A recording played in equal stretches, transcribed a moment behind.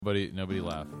Nobody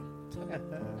laugh.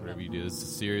 Whatever you do, this is a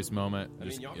serious moment.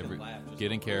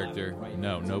 Get in character.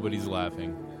 No, nobody's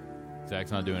laughing. Zach's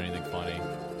not doing anything funny.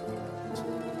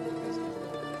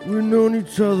 We've known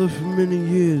each other for many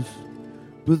years,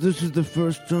 but this is the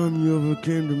first time you ever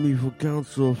came to me for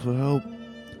counsel or for help.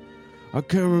 I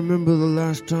can't remember the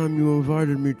last time you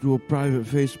invited me to a private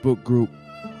Facebook group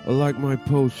or liked my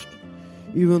post,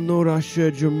 even though I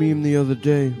shared your meme the other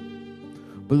day.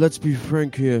 But let's be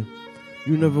frank here.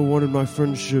 You never wanted my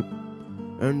friendship,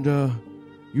 and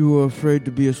you were afraid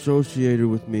to be associated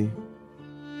with me.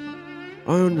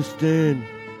 I understand.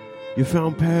 You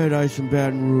found paradise in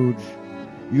Baton Rouge.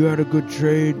 You had a good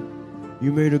trade.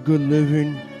 You made a good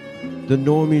living. The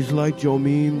normies liked your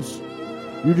memes.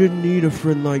 You didn't need a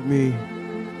friend like me.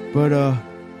 But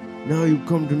now you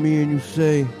come to me and you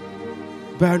say,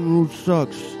 Baton Rouge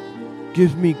sucks.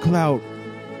 Give me clout.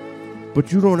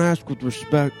 But you don't ask with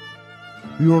respect.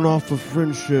 You don't offer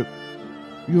friendship.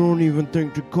 You don't even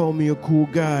think to call me a cool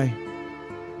guy.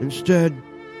 Instead,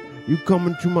 you come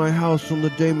into my house on the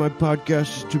day my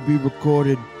podcast is to be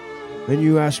recorded, and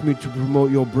you ask me to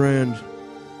promote your brand.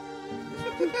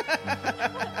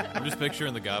 I'm just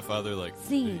picturing The Godfather, like,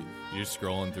 Scene. you're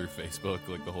scrolling through Facebook,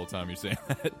 like, the whole time you're saying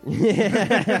that.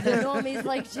 The normies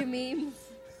like your memes.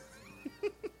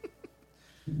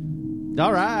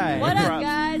 All right. What up,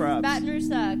 guys? Baton Rouge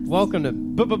sucks. Welcome to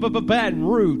Baton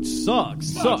Rouge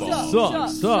sucks. The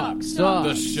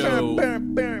show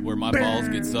where my balls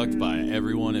get sucked by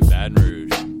everyone in Baton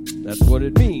Rouge. That's what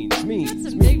it means. You got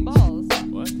some big balls.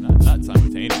 What? Not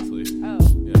simultaneously. Oh.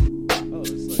 Yeah. Oh,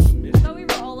 it's like I thought we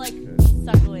were all like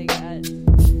suckling at.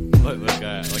 Look,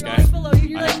 Below you,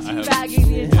 you're like teabagging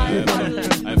the entire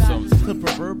population. I have some. The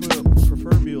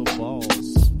proverbial balls.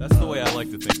 That's the way I like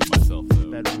to think of myself,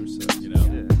 though. Baton Rouge sucks. You know,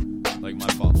 like my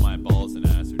balls and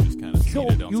ass are just kind of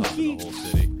seated on top of the whole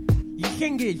city. The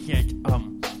thing is that,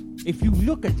 if you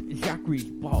look at Zachary's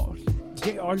balls,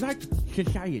 they are like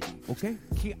society, okay?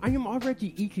 See, I am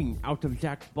already eating out of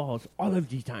Zach's balls all of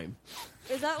the time.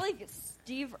 Is that like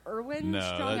Steve Irwin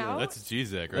strung out? That's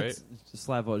G-Zach, right? That's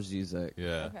Slavoj Zizek.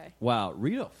 Yeah. Okay. Wow,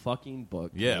 read a fucking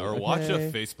book. Yeah, or watch a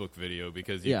okay? Facebook video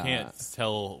because you can't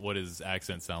tell what his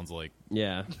accent sounds like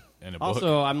Yeah. in a book.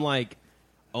 Also, I'm like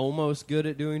almost good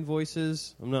at doing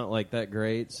voices. I'm not like that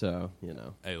great, so you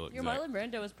know. Hey, look, Your Zach. Marlon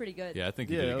Brando was pretty good. Yeah, I think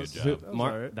you Yeah, did a that good was- job. that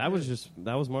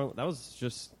was alright. That was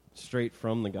just straight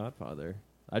from The Godfather.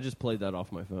 I just played that off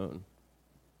my phone.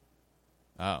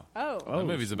 Oh. Oh. That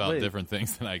movie's about wait. different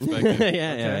things than I yeah, expected.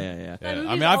 yeah. That movie's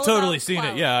I mean, I've all totally about seen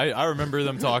clout. it. Yeah, I remember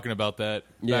them talking about that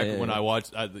Yeah, back when yeah. I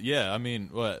watched. I mean,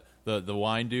 what the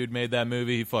wine dude made that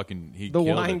movie. He The killed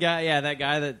wine it. guy, yeah, that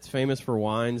guy that's famous for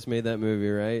wines made that movie,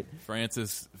 right?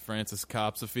 Francis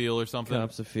Copsfield or something.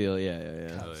 Copsfield, yeah. Oh,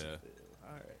 yeah.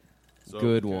 All right. So,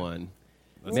 Good okay. one.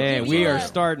 That's Man, a- we are Yeah.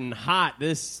 starting hot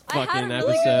this I had fucking a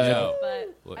really episode. good Yeah. joke,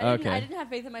 but Look. I Okay. didn't have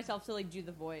faith in myself to like do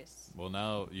the voice. Well,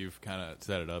 now you've kind of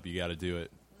set it up. You got to do it.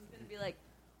 I was gonna be like,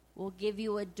 "We'll give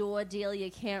you a door deal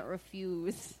you can't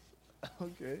refuse."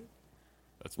 Okay.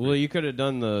 That's Well, you could have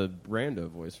done the Brando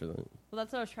voice for that. Well,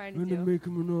 that's what I was trying to I'm gonna do. make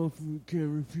him an offer you can't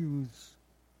refuse.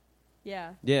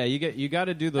 Yeah. Yeah, you got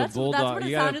to do the That's bulldog. what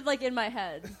it sounded like in my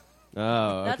head. Oh,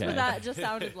 okay. That's what that just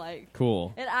sounded like.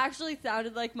 Cool. It actually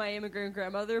sounded like my immigrant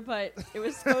grandmother, but it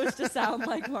was supposed to sound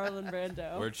like Marlon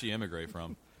Brando. Where'd she immigrate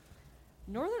from?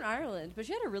 Northern Ireland, but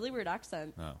she had a really weird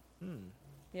accent. Oh,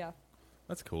 Yeah.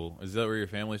 that's cool. Is that where your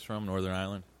family's from? Northern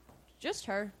Ireland? Just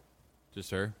her.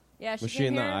 Just her? Yeah, she Was she came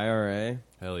in the here. IRA?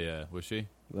 Hell yeah. Was she?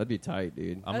 That'd be tight,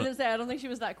 dude. I was gonna say I don't think she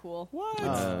was that cool.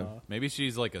 What? Maybe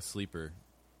she's like a sleeper.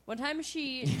 One time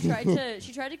she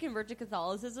tried to convert to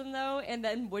Catholicism though, and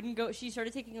then wouldn't go. She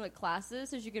started taking like classes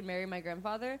so she could marry my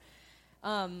grandfather.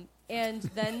 And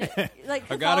then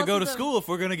like I gotta go to Catholicism- school if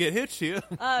we're gonna get hitched here.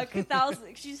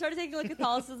 She started taking like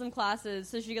Catholicism classes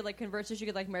so she could like convert, so she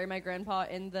could like marry my grandpa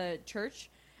in the church.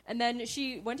 And then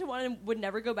she went to one and would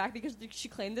never go back because she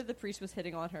claimed that the priest was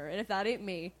hitting on her. And if that ain't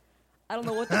me, I don't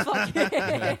know what the fuck.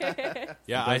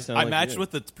 Yeah, does sound I like matched you.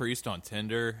 with the priest on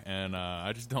Tinder, and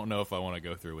I just don't know if I want to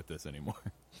go through with this anymore.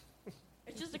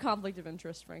 It's just a conflict of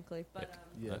interest, frankly. But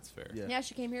Yeah. That's fair. Yeah. yeah,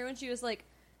 she came here when she was like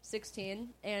 16,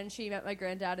 and she met my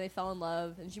granddad, and they fell in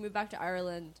love, and she moved back to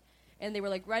Ireland, and they were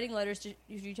like writing letters to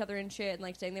each other and shit, and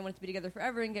like saying they wanted to be together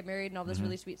forever and get married and all this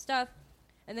really sweet stuff.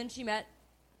 And then she met,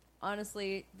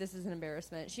 honestly, this is an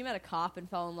embarrassment. She met a cop and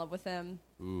fell in love with him.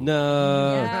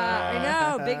 No.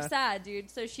 Yeah, I know, big sad,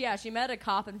 dude. So she met a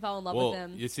cop and fell in love Well, with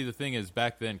him. you see, the thing is,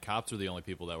 back then, cops were the only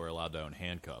people that were allowed to own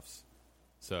handcuffs.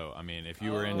 So, I mean, if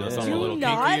you were into Yeah. something a Do little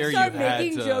not kinkier, you start had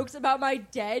making to. jokes about my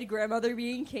dead grandmother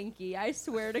being kinky. I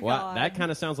swear to Well, God. that kind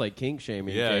of sounds like kink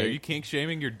shaming. Yeah, Kate. are you kink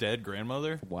shaming your dead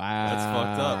grandmother? Wow. That's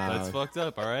fucked up. That's fucked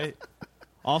up, all right?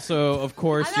 Also, of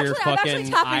course, I'm you're actually fucking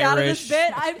tapping out of this Irish.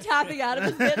 bit. I'm tapping out of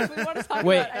this bit if we want to talk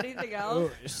Wait. about anything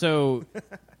else. So,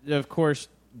 of course,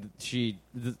 she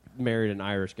married an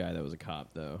Irish guy that was a cop,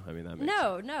 though. I mean, that makes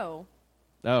sense. No.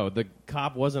 Oh, the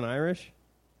cop wasn't Irish?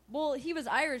 Well, he was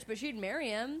Irish, but she'd marry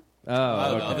him. Oh,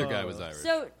 Oh, the okay. other guy was Irish.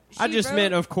 So I she just wrote-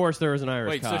 meant, of course, there was an Irish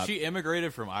Wait, cop. so she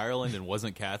immigrated from Ireland and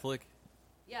wasn't Catholic?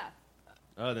 Yeah.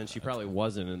 Oh, then she probably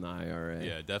wasn't in the IRA.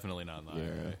 Yeah, definitely not in the Yeah.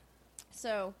 IRA.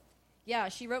 So, yeah,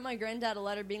 she wrote my granddad a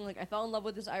letter being like, I fell in love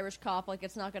with this Irish cop. Like,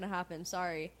 it's not going to happen.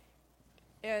 Sorry.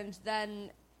 And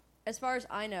then, as far as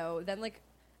I know, then, like,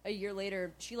 a year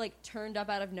later, she, like, turned up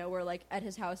out of nowhere, like, at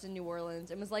his house in New Orleans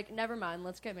and was like, never mind,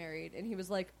 let's get married. And he was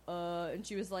like, and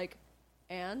she was like,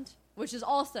 and? Which is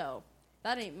also,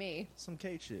 that ain't me. Some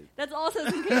Kate shit. That's also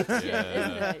some cake shit, Yeah.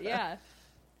 isn't it? Yeah.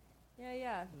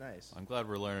 Yeah. Nice. I'm glad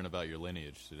we're learning about your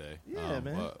lineage today. Yeah,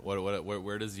 man.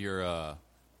 Where does your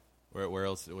where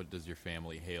else? What does your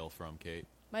family hail from, Kate?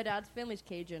 My dad's family's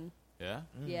Cajun. Yeah,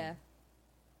 Yeah.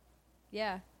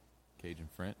 Yeah. Cajun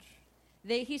French.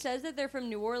 He says that they're from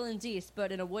New Orleans East,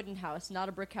 but in a wooden house, not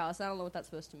a brick house. I don't know what that's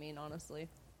supposed to mean, honestly.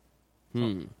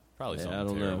 Probably Yeah, something I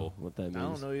don't terrible. know what that means. I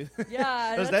don't know either.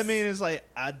 Yeah. Does that that's- mean it's like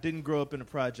I didn't grow up in the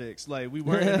projects? Like we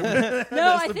weren't. In the, No,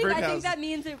 that's I the think brick I think houses. that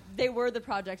means that they were the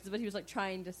projects, is what he was like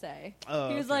trying to say. Oh,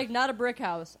 he was okay. like, not a brick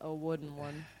house, a wooden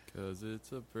one. 'Cause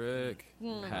it's a brick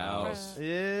Hmm. house.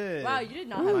 Yeah. Wow, you did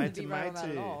not have Mighty, to be right on that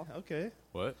mighty. at all. Okay.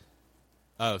 What?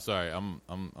 Oh, sorry. I'm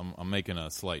making a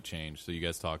slight change. So you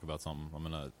guys talk about something. I'm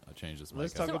gonna change this.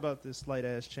 Let's mic talk up. about this slight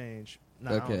ass change.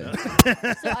 Nah, Okay. I don't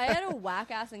know. So I had a whack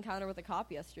ass encounter with a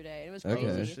cop yesterday. It was crazy.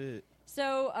 Okay. Oh, shit.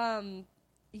 So,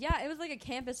 yeah, it was like a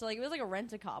campus, like it was like a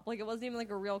rent-a-cop. Like it wasn't even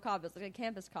like a real cop. It was like a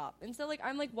campus cop. And so like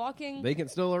I'm like walking. They can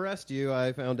still arrest you,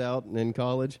 I found out in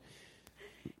college.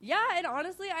 Yeah, and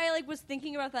honestly, I like was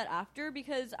thinking about that after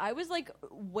because I was like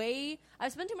I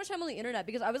spent too much time on the internet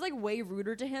because I was like way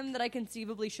ruder to him than I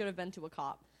conceivably should have been to a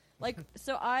cop. Like,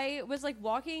 so I was like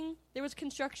walking. There was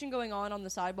construction going on the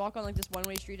sidewalk on like this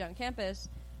one-way street down campus.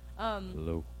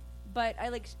 Hello. But I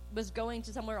like was going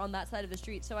to somewhere on that side of the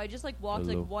street, so I just like walked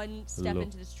Hello. like one step Hello.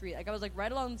 into the street. Like I was like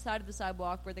right along the side of the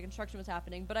sidewalk where the construction was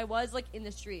happening, but I was like in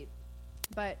the street.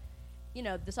 But you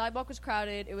know, the sidewalk was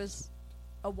crowded. It was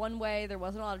a one way. There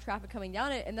wasn't a lot of traffic coming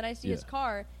down it. And then I see his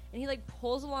car, and he like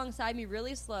pulls alongside me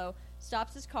really slow,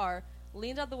 stops his car,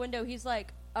 leans out the window. He's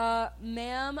like,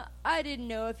 "Ma'am, I didn't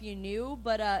know if you knew,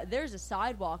 but there's a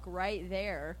sidewalk right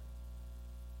there."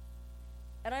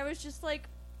 And I was just like,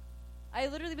 I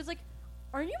literally was like,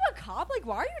 "Aren't you a cop? Like,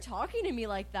 why are you talking to me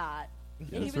like that?" And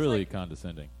he It's was really like,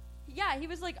 condescending. yeah, he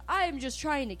was like, "I'm just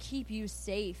trying to keep you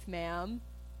safe, ma'am."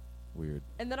 Weird.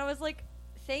 And then I was like,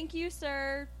 "Thank you,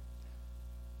 sir.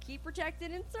 Keep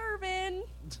protecting and serving."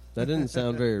 That didn't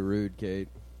sound very rude, Kate.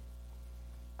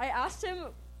 I asked him,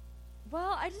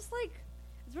 well, I just like,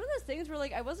 it's one of those things where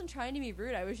like I wasn't trying to be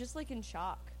rude. I was just like in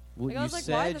shock. Well, Like, I you was like,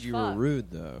 why said the you fuck? were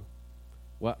rude, though.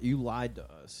 Well, you lied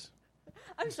to us.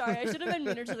 I'm sorry. I should have been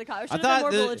meaner to the cop. I should I have thought been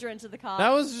more that- belligerent to the cop. That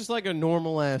was just like a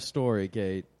normal-ass story,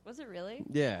 Kate. Was it really?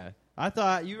 Yeah. I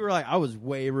thought you were like, I was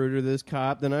way ruder to this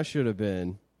cop than I should have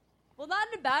been. Well, not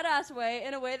in a badass way.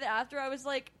 In a way that after I was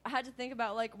like, I had to think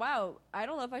about like, wow, I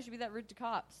don't know if I should be that rude to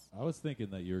cops. I was thinking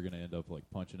that you were going to end up like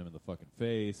punching him in the fucking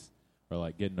face or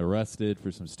like getting arrested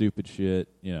for some stupid shit,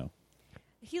 you know.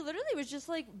 He literally was just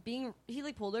like he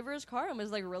like pulled over his car and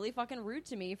was like really fucking rude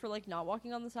to me for like not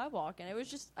walking on the sidewalk. And it was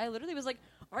just, I literally was like,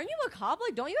 aren't you a cop?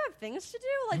 Like, don't you have things to do?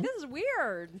 Like, this is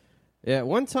weird. Yeah,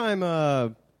 one time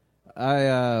I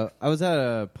was at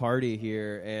a party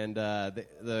here, and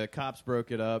the cops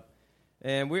broke it up.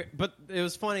 But it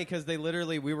was funny because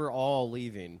we were all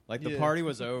leaving. Like, the Yeah. party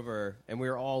was over, and we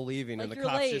were all leaving, Like, and the you're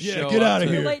cops late. just Yeah, show get up outta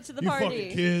to- here. You're late to the you party.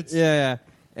 fucking kids. Yeah.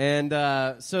 And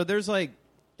so there's like,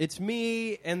 it's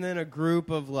me and then a group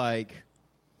of like,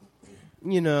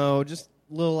 you know, just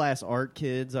little ass art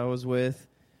kids I was with.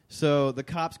 So the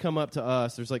cops come up to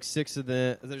us. There's like six of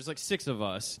of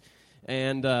us.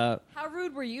 And How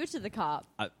rude were you to the cop?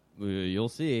 you'll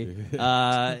see.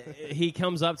 He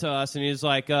comes up to us and he's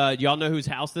like, y'all know whose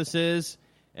house this is?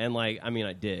 And like, I mean,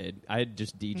 I did. I had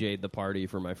just DJ'd the party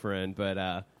for my friend, but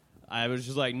I was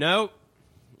just like, nope.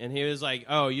 And he was like,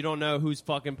 oh, you don't know whose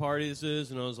fucking party this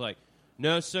is? And I was like,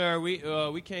 no, sir.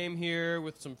 We came here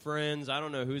with some friends. I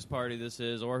don't know whose party this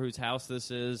is or whose house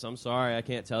this is. I'm sorry, I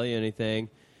can't tell you anything.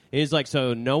 He's like,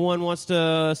 so no one wants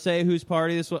to say whose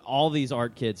party this was? All these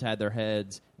art kids had their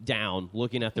heads down,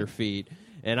 looking at their feet.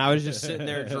 And I was just sitting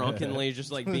there drunkenly,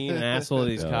 just like being an asshole to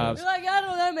these cops. You're like, I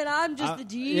don't know, man. I'm just the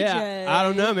DJ. Yeah, I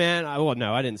don't know, man.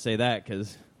 No, I didn't say that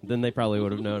because then they probably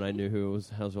would have known I knew who it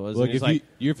was. Look, if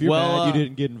you're mad you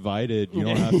didn't get invited, you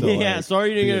don't have to. Yeah, sorry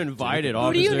you didn't get invited. Who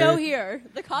officer. do you know here?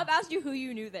 The cop asked you who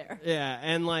you knew there. Yeah,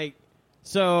 and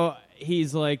so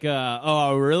he's like,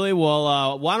 oh, really?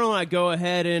 Well, why don't I go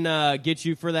ahead and get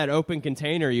you for that open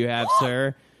container you have,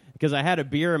 sir? Because I had a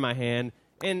beer in my hand.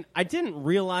 And I didn't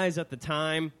realize at the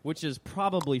time, which is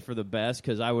probably for the best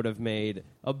because I would have made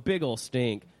a big ol'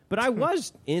 stink. But I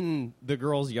was in the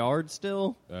girl's yard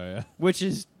still, which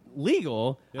is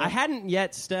legal. Yeah. I hadn't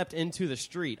yet stepped into the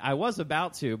street. I was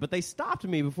about to, but they stopped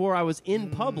me before I was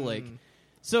in public.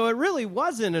 So it really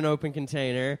wasn't an open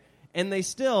container. And they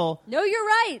still... No, you're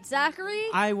right, Zachary.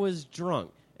 I was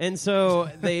drunk. And so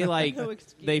they,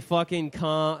 they fucking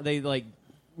grab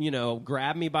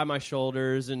me by my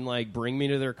shoulders and, bring me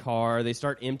to their car. They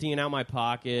start emptying out my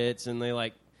pockets, and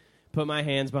they, put my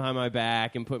hands behind my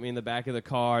back and put me in the back of the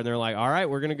car. And they're like, all right,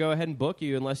 we're going to go ahead and book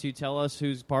you unless you tell us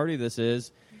whose party this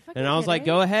is. And I was like,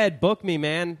 go ahead, book me,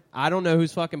 man. I don't know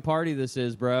whose fucking party this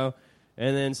is, bro.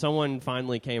 And then someone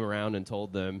finally came around and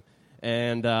told them.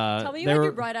 And tell me you had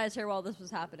your bright eyes hair while this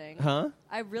was happening. Huh?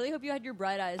 I really hope you had your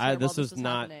bright eyes hair while this was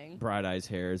not happening. bright eyes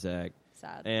hair, Zach.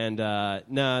 Sad. And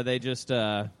no, they just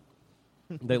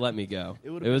they let me go. It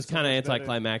was kind of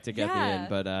anticlimactic at the end,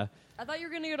 but I thought you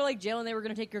were going to go to jail and they were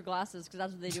going to take your glasses because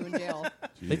that's what they do in jail.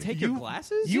 They take your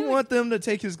glasses? You want them to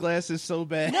take his glasses so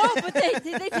bad? No, but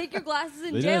they take your glasses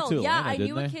in jail. Did Yeah, Atlanta, I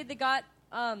knew a didn't kid that got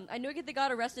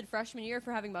got arrested freshman year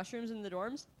for having mushrooms in the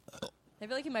dorms. I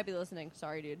feel like he might be listening.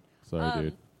 Sorry, dude. Sorry,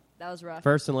 dude. That was rough.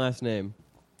 First and last name.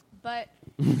 But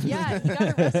yeah, he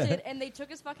got arrested and they took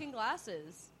his fucking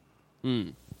glasses.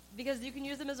 Because you can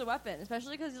use them as a weapon,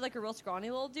 especially because he's a real scrawny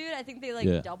little dude. I think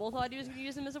they double thought he was going to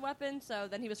use them as a weapon, so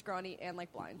then he was scrawny and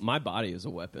blind. My body is a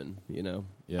weapon, you know.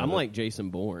 Yeah, I'm like Jason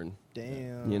Bourne.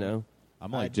 Damn. You know?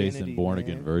 I'm like Identity, Jason Born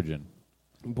Again Virgin.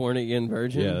 Born again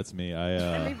virgin? Yeah, that's me. I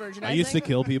used revirginizing? to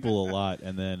kill people a lot,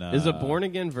 and then Is a born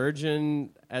again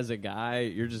virgin as a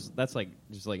guy? That's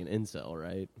just like an incel,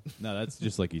 right? No, that's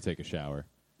just like you take a shower.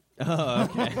 Oh,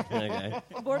 okay. Okay.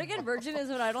 Born again virgin is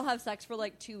when I don't have sex for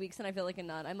 2 weeks and I feel like a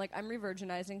nut. I'm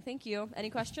revirginizing. Thank you. Any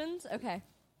questions? Okay.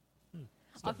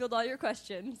 I'll field all your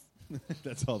questions.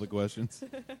 That's all the questions.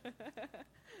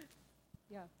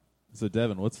 Yeah. So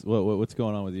Devin, what's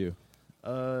going on with you?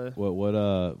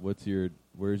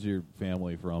 Where's your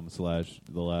family from /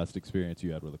 the last experience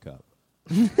you had with a cop?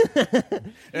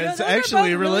 It's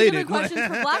actually related. Really good questions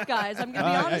for black guys. I'm gonna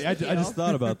be honest with you. I just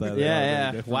thought about that.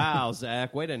 Yeah. Wow,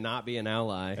 Zach, way to not be an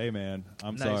ally. Hey man,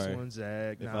 I'm nice sorry one,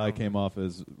 Zach. if I came off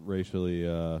as racially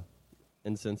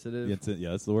Insensitive. yeah,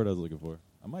 that's the word I was looking for.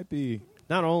 I might be.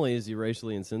 Not only is he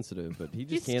racially insensitive, but he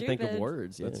just He's can't think of stupid.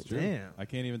 words. Yeah. That's true. Damn. I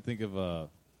can't even think of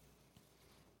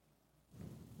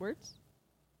Words?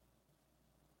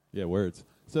 words.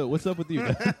 So what's up with you?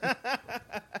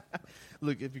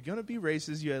 Look, if you're gonna be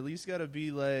racist, you at least gotta be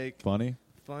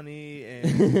Funny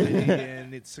and witty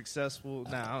and it's successful.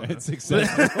 Nah, It's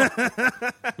successful. All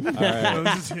right.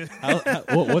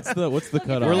 What's the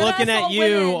cutoff? We're looking at assault you,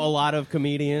 women. a lot of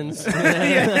comedians. Listen,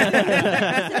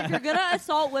 if you're gonna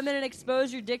assault women and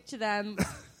expose your dick to them,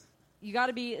 you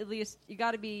gotta be Louis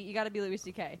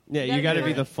C.K. Yeah, you got to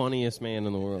be the funniest man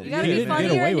in the world. You gotta You be didn't get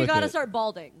funnier away and you with gotta it. start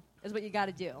balding. Is what you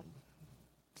gotta do.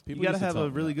 People you gotta used to have tell a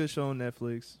me really that. good show on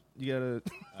Netflix. You gotta.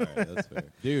 All right, that's fair.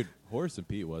 Dude, Horace and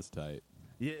Pete was tight.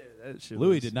 Yeah, that shit.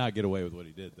 Louis was- did not get away with what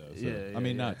he did, though. So, Yeah, I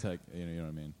mean, yeah. not tech. You know what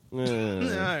I mean?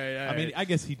 all right. I mean, I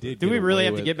guess he did. Do get we really away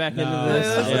have to with- get back No, into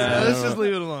this? Let's, Yeah, I let's don't just know.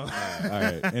 leave it alone. All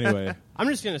right. Anyway, I'm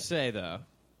just going to say, though,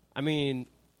 I mean,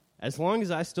 as long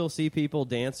as I still see people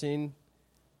dancing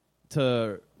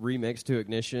to Remix to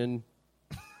Ignition,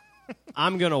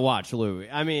 I'm going to watch Louis.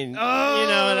 I mean, and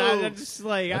I'm just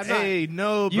like, I'm Hey, not,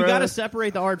 no, bro. you got to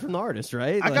separate the art from the artist,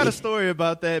 right? I got a story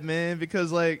about that, man,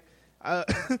 because I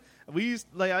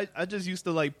just used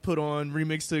to put on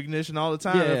Remix to Ignition all the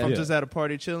time Yeah, if I'm yeah. just at a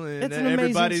party chilling. It's and an amazing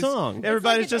everybody's song.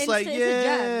 Everybody's It's like just an like, instant- it's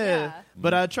a gem, yeah.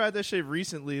 But I tried that shit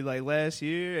recently, last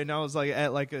year, and I was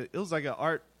at it was like an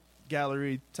art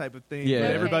gallery type of thing. Yeah. where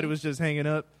Okay. everybody was just hanging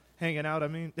out. I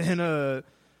mean, and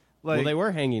well, they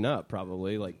were hanging up,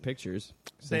 probably, like pictures.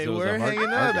 since they it was were a art- hanging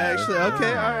art up gallery. actually. Okay,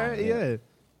 all right, yeah.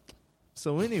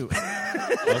 So anyway,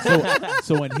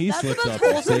 so when he That's the slips most up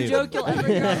and wholesome saves joke you'll ever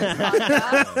hear on this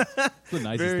podcast. It's the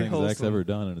nicest Very thing Zach's wholesome. ever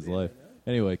done in his life.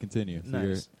 Anyway, continue. So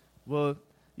nice. Well,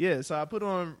 yeah. So I put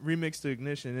on Remix to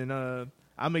Ignition, and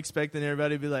I'm expecting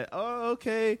everybody to be like, "Oh,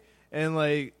 okay," and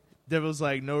there was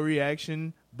no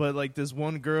reaction, but this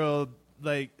one girl,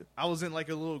 I was in a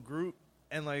little group,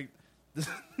 and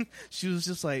she was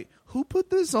just like, "Who put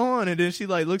this on?" And then she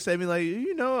like looks at me like,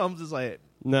 I'm just like,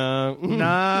 No.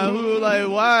 nah, who, like,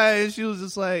 why? And she was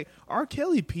just like, R.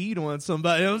 Kelly peed on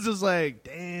somebody. I was just like,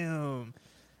 damn.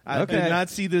 I Okay. did not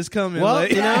see this coming. Well,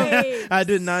 like, Yikes. I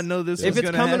did not know this If was it's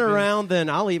going to coming happen. around, then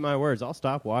I'll eat my words. I'll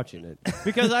stop watching it.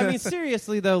 Because, I mean,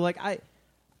 seriously, though, like,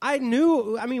 I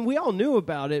knew, I mean, we all knew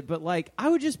about it, but, like, I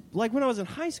would just, like, when I was in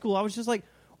high school, I was just like,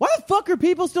 why the fuck are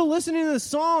people still listening to this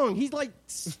song? He's, like,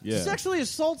 sexually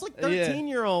assaults, like,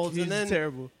 13-year-olds. He's And then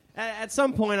terrible. At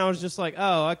some point, I was just like,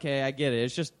 oh, okay, I get it.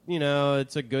 It's just,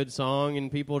 it's a good song,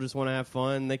 and people just want to have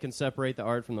fun. They can separate the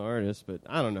art from the artist, but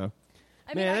I don't know.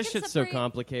 I mean, Man, I that can shit's so separate-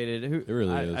 complicated. It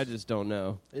really is. I just don't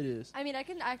know. It is. I mean, I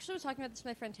actually was talking about this with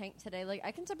my friend Tank today. Like,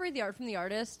 I can separate the art from the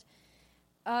artist.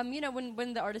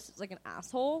 When the artist is like an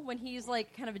asshole, when he's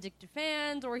like kind of addicted to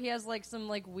fans, or he has like some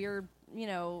like weird,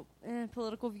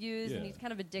 political views, and he's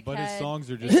kind of a dickhead. But his songs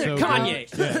are just so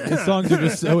Kanye. good. Yeah, his songs are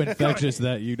just so infectious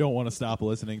that you don't want to stop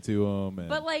listening to them. And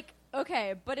But like,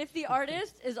 okay, but if the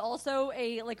artist is also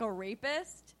a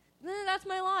rapist, then that's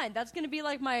my line. That's gonna be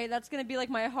like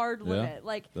my hard limit.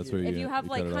 Like, that's where if you have you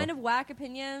like cut it kind off. of whack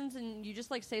opinions and you just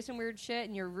like say some weird shit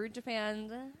and you're rude to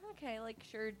fans, okay, like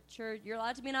sure, you're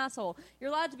allowed to be an asshole.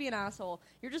 You're allowed to be an asshole.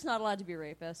 You're just not allowed to be a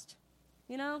rapist.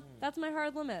 That's my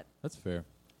hard limit. That's fair.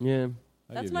 Yeah.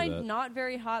 I That's give my you that. not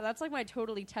very hot. That's like my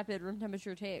totally tepid room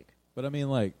temperature take. But I mean,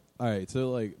 like, all right, so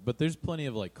like, but there's plenty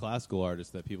of like classical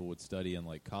artists that people would study in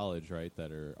like college, right?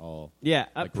 That are all Yeah,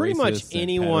 like, pretty much racist and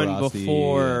anyone pederasty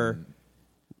before and-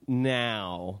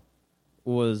 now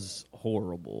was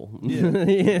horrible.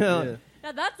 Yeah.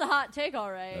 Now that's a hot take,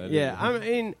 all right. That Yeah, I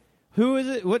mean, who is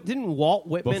it? What didn't Walt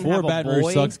Whitman Before have a Baton boy?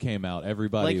 Rouge Sucks came out,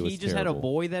 everybody Like was he just terrible. had a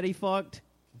boy that he fucked.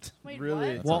 Wait,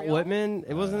 Really? what? Walt Real? Whitman?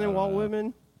 It wasn't I it don't Walt know.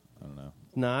 Whitman? I don't know.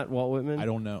 Not Walt Whitman. I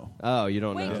don't know. Oh, you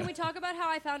don't Wait, know? can we talk about how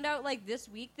I found out like this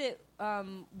week that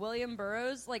William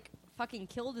Burroughs like fucking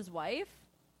killed his wife?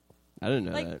 I didn't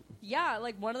know Like, that. yeah,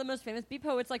 like one of the most famous beat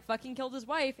poets like fucking killed his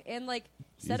wife and like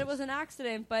said it Jesus. was an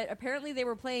accident, but apparently they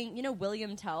were playing,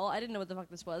 William Tell. I didn't know what the fuck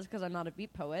this was because I'm not a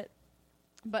beat poet.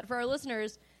 But for our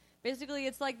listeners, basically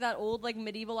it's like that old like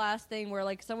medieval ass thing where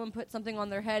like someone put something on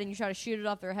their head and you try to shoot it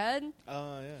off their head.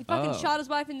 Oh, yeah. He fucking Oh. shot his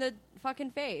wife in the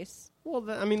fucking face.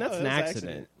 Well, I mean that's Oh, an that's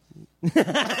accident.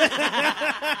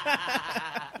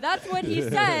 That's what he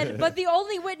said, but the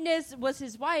only witness was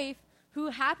his wife, who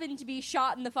happened to be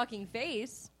shot in the fucking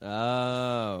face.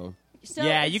 Oh. So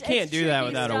yeah, it's- you can't it's do that tricky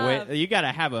without stuff. a witness. You got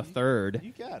to have a third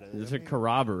You got it. to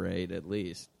corroborate at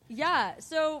least. Yeah,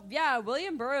 so yeah,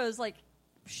 William Burroughs like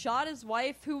shot his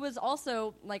wife, who was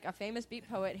also like a famous beat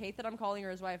poet. Hate that I'm calling her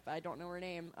his wife, but I don't know her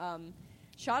name.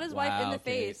 Shot his wife in Wow, the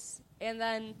okay. face, and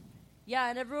then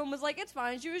and everyone was like, "It's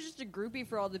fine." She was just a groupie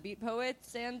for all the beat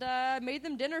poets, and made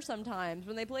them dinner sometimes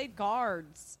when they played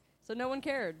cards. So no one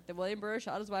cared that William Burroughs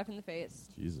shot his wife in the face.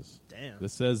 Jesus. Damn.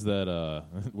 This says that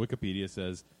Wikipedia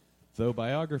says, though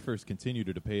biographers continue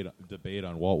to debate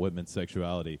on Walt Whitman's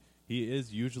sexuality, he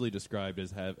is usually described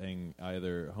as having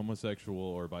either homosexual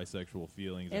or bisexual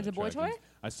feelings. And a boy attractions. toy?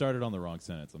 I started on the wrong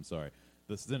sentence. I'm sorry.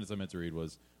 The sentence I meant to read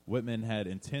was, Whitman had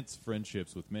intense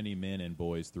friendships with many men and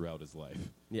boys throughout his life.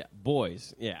 Yeah,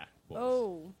 boys. Yeah. Boys.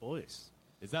 Oh, Boys.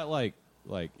 Is that like,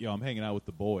 I'm hanging out with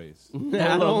the boys?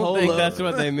 I don't think that's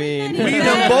what they mean. We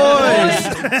the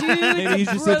boys, dude. Maybe he's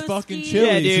just said fucking broski. chill.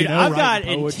 Yeah, Chili's, dude, you know, I've got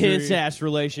writing poetry. intense ass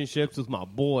relationships with my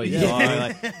boys.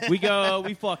 Yeah. dog. Like,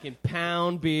 we fucking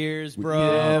pound beers,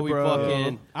 bro. Yeah, we bro.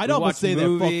 fucking. I'd we almost watch say they're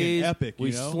fucking movies. epic, you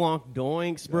We know? slunk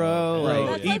doinks, bro. Bro, Like,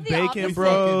 That's like Eat the bacon, opposite.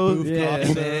 bro. Boof Yeah.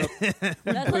 cough syrup.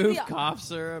 That's like boof the cough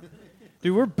syrup.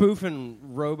 Dude, we're boofing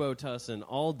Robitussin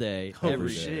all day, Holy every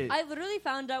day. shit. I literally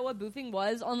found out what boofing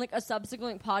was on like a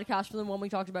subsequent podcast from the one we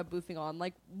talked about boofing on.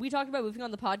 Like we talked about boofing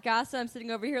on the podcast, and I'm sitting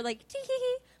over here like tee hee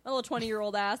hee, my little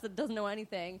 20-year-old ass that doesn't know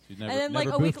anything. She's never- and then like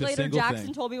never a week boofed a later, single Jackson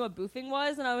thing. told me what boofing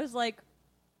was, and I was like,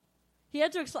 he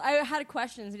had to. I had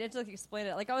questions. He had to like explain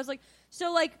it. Like I was like,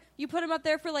 so like you put him up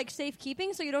there for like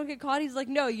safekeeping, so you don't get caught. He's like,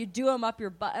 no, you do him up your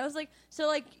butt. I was like, so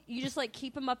like you just like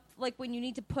keep him up, like when you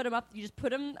need to put him up, you just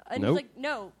put him. And Nope. he's like,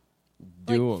 no,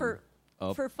 Do like 'em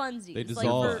up. for funsies. They like,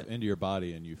 dissolve for, into your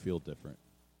body and you feel different.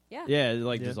 yeah. Yeah, it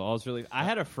like Yeah. dissolves really. I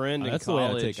had a friend in That's the way I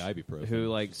college take ibuprofen. who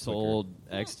like It's quicker. sold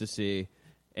ecstasy,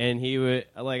 and he would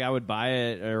like I would buy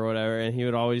it or whatever, and he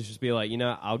would always just be like,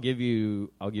 I'll give you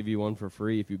one for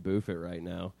free if you boof it right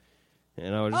now,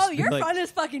 and I would just Oh, your like, friend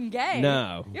is fucking gay.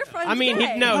 No, Your friend's I mean,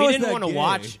 gay. he How is didn't that want to gay?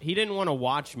 watch. He didn't want to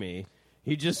watch me.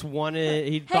 He just wanted.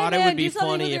 He Hey thought man, it would be do something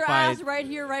funny with your if ass I. right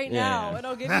here, right Yeah. now, and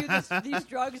I'll give you these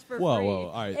drugs for Whoa, free. whoa,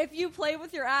 all right. If you play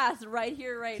with your ass right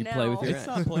here, right You now. play with your It's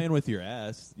not playing with your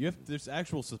ass. There's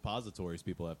actual suppositories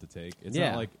people have to take. It's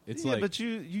Yeah. not like it's Yeah, like. but you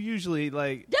usually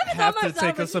like Devin have got to myself,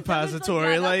 take but a he said it's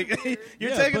suppository. like, yeah, Like that's you're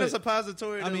Yeah, taking a but-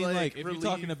 suppository. I to, mean, like if relieve-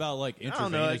 you're talking about like I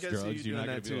don't know, I intravenous guess drugs, you you're not doing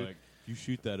going that to be too. like, you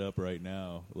shoot that up right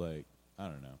now. Like, I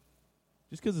don't know.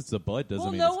 Just because it's a butt doesn't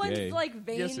well, mean no it's one's gay. like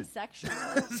vein Yes, it- sexual.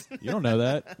 You don't know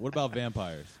that. What about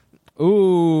vampires?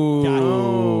 Ooh.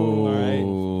 Oh. All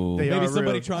right. They Maybe are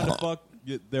somebody real. trying to fuck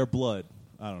their blood.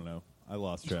 I don't know. I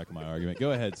lost track of my argument.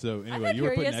 Go ahead. So I've anyway, had you were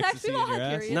putting period sex. ecstasy We've in all your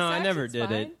had ass. period No, I sex. never It's did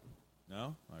fine. it.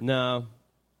 No. Okay. No.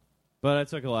 But I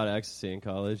took a lot of ecstasy in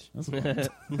college. That's fine. I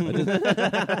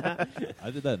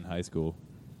did that in high school.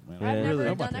 Man, I've Yeah. never I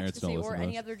hope my done parents ecstasy don't or listen to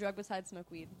any this. other drug besides smoke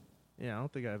weed. Yeah, I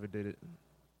don't think I ever did it.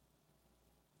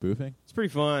 Boofing? It's pretty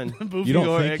fun. You don't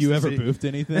or think you ever ecstasy. boofed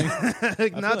anything? I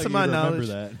feel Not like to my you'd remember knowledge.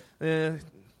 that. Yeah,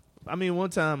 I mean,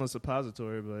 one time a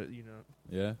suppository, but you know,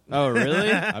 Yeah. Oh,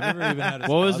 really? I've never even had a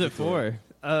What was it suppository.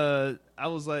 for? I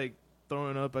was like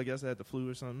throwing up. I guess I had the flu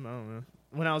or something. I don't know.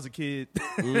 When I was a kid,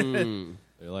 Mm.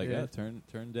 They're like, Yeah.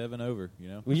 turn Devin over, you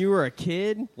know? When you were a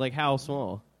kid, like how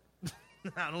small?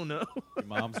 I don't know. Your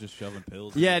mom's just shoving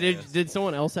pills. Yeah, in your ass. did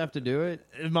someone else have to do it?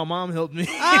 My mom helped me.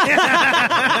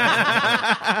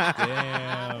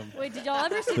 Damn. Wait, did y'all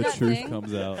ever see The that truth thing?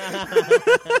 comes out.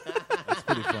 That's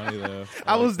pretty funny, though.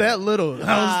 I was that little. I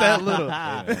was that little.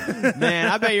 Yeah. Man,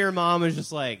 I bet your mom was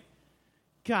just like,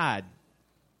 God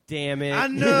damn it. I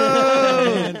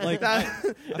know. Man, like, that I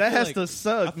that feel has like- to I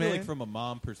suck, feel man. like from a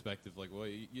mom perspective, like, well,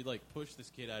 you like push this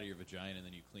kid out of your vagina and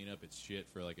then you clean up its shit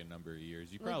for like a number of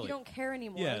years. You Like, probably you don't care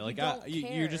anymore. yeah, like like you don't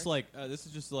care. you're just like this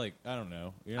is just like I don't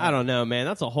know. You're I not- don't know, man.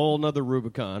 That's a whole nother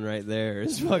Rubicon right there.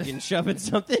 Is fucking shoving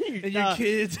something in your and your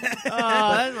kids. Oh,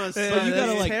 that must But But suck. you gotta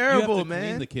That's like terrible, you have to man.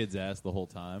 clean the kid's ass the whole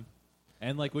time.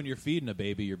 And like when you're feeding a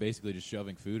baby, you're basically just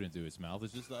shoving food into its mouth.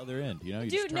 It's just the other end, you know. You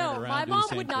just Dude, turn it no, around, my do the mom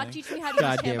same would not thing. teach me how to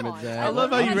God use damn it, tampons. Zach. I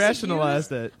love how learned you to rationalize use-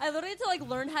 that. I literally had to like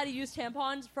learn how to use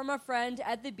tampons from a friend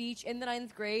at the beach in the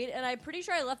 9th grade, and I'm pretty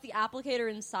sure I left the applicator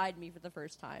inside me for the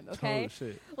first time. Okay, Oh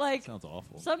shit. like Sounds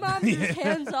awful. some moms are just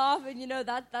hands off, and you know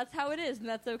that's how it is, and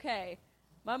that's okay.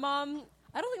 My mom.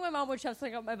 I don't think my mom would shove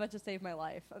something up my butt to save my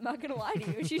life. I'm not gonna lie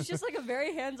to you. She's just like a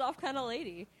very hands-off kind of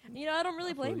lady. You know, I don't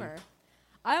really blame her.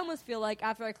 I almost feel like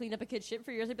after I cleaned up a kid's shit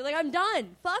for years, I'd be like, I'm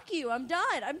done. Fuck you. I'm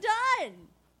done. I'm done.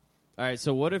 All right,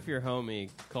 so what if your homie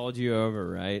called you over,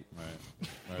 right?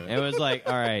 All right. And was like,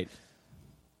 all right,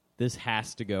 this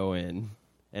has to go in,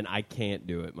 and I can't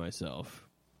do it myself.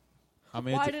 I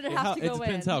mean, Why it's- did it have to go It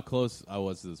depends in? how close I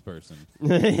was to this person.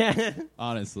 If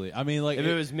Honestly, I mean, like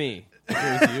it was me. if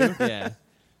it was you, Yeah.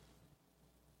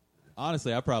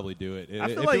 honestly, I'd probably do it. I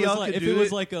feel If like it was y'all could if do it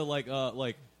was it.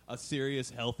 like a serious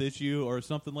health issue or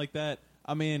something like that.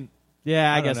 I mean,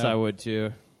 Yeah, I I don't guess know. I would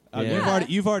too. you've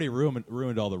Yeah. already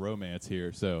ruined all the romance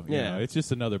here. So you Yeah. know, it's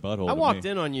just another butthole. I to walked me.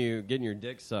 in on you getting your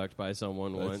dick sucked by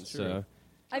someone That's once. true. So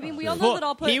I mean, we all know that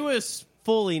I'll put. he was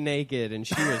fully naked and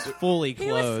she was fully He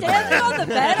was clothed. standing on the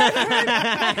bed.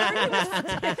 I heard he was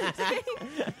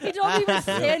standing. He told me he was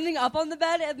standing up on the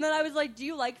bed, and then I was like, "Do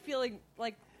you like feeling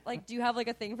like do you have like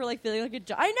a thing for like feeling like a?"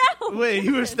 I know. Wait,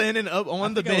 you were standing up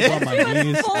on the I think I was bed? on my He was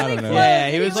knees. I fully don't know. clothed. Yeah,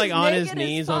 he He was was like on his naked as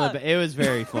knees on the fuck. bed. It was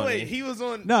very funny. Wait, he was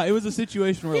on. No, it was a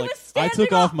situation where He like was I standing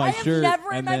took off up. my I have shirt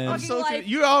never in and my then fucking So life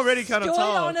you're already kind of stood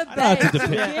tall. on a I don't have bed. to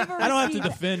defend. Have you ever I don't have to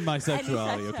received defend my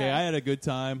sexuality. sex Okay, ed? I had a good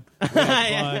time. We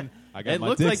had fun. I got It my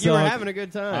looked dick like you were sucked. having a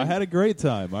good time. I had a great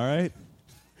time. All right,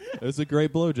 it was a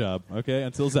great blowjob. Okay,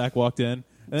 until Zach walked in, and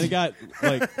then it got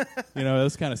like, it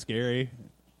was kind of scary.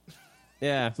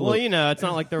 Yeah. a Well, little- you know, it's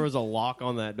not like there was a lock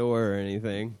on that door or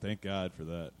anything. Thank God for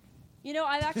that. You know,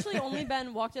 I've actually only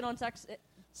been walked in on sex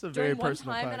It's a very during one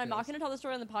personal time, and I'm not podcast. going to tell the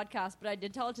story on the podcast, but I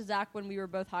did tell it to Zach when we were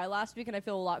both high last week, and I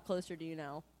feel a lot closer to you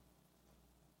now.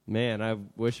 Man, I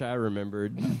wish I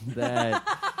remembered that.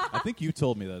 I think you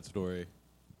told me that story.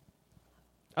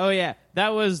 Oh, yeah. That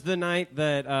was the night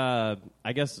that,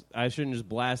 I guess I shouldn't just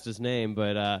blast his name,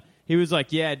 but he was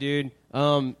like, yeah, dude,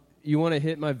 you want to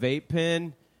hit my vape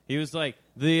pen? He was like,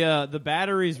 the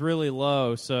battery's really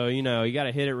low, so, you got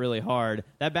to hit it really hard.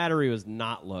 That battery was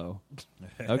not low.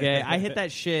 Okay? I hit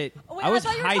that shit. Oh, wait, I was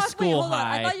thought you were high talking- school wait, hold on.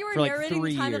 high I thought you were for like narrating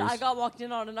 3 the time years. that I got walked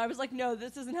in on, and I was like, no,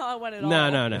 this isn't how I went at all.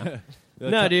 No.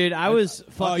 No, dude, I was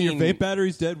Oh, fucking... your vape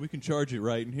battery's dead. We can charge it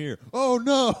right in here. Oh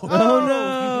no! Oh,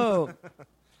 no!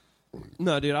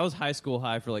 No, dude, I was high school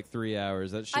high for like 3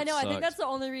 hours. That shit I know. I think sucked. that's the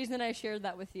only reason I shared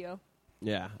that with you.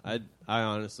 Yeah, I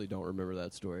honestly don't remember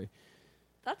that story.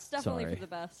 That's definitely Sorry. for the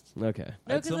best. Okay. No, had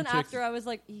because some then chicks- after I was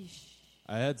like, eesh.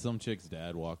 I had some chick's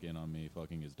dad walk in on me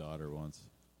fucking his daughter once.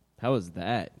 How was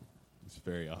that? It's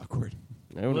very awkward.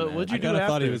 What'd you I do kind of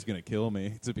thought he after? was going to kill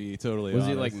me, to be totally Was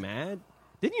honest. he like mad?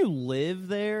 Didn't you live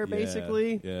there, Yeah,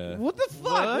 basically? yeah. What the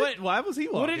fuck? What? Why was he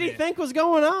walking What did he in? think was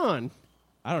going on?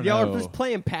 I don't Y'all know. are just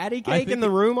playing patty I cake think in the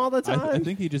room all the time? I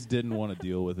think he just didn't want to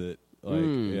deal with it. Like,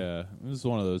 yeah, it was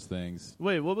one of those things.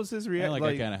 Wait, what was his And reaction? like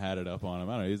I kind of had it up on him.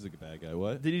 I don't know. He's a bad guy.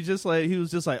 What? Did he just like? He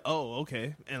was just like, oh,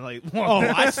 okay, and like, Oh,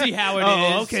 I see how it is.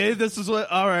 oh, okay, this is what.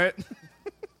 All right.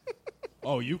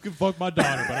 Oh, you can fuck my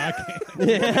daughter, but I can't.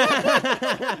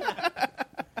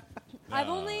 I've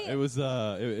only It was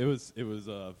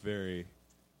a very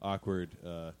awkward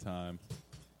time.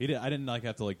 I didn't like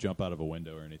have to like jump out of a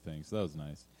window or anything, so that was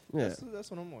nice. Yeah. That's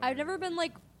what I'm. I've never been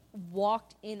like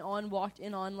walked in on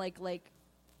like.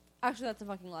 Actually, that's a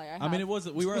fucking lie. I mean, it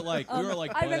wasn't. We were like I remember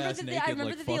butt-ass that naked, I remember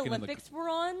like that the fucking Olympics were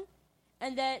on,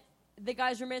 and that the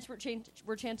guys' roommates were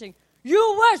chanting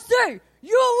USA,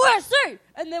 USA,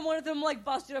 and then one of them like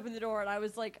busted open the door, and I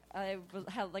was like,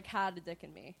 had a dick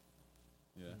in me.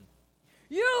 Yeah.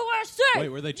 USA. Wait,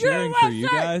 were they cheering for you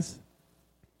guys?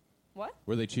 What?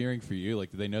 Were they cheering for you?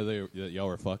 Like, did they know that y'all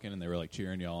were fucking and they were like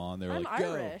cheering y'all on? They were I'm like,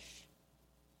 "Go!" Irish.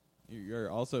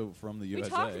 You're also from the We USA.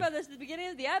 talked about this at the beginning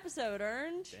of the episode,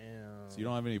 Earned. Damn. So you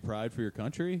don't have any pride for your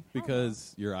country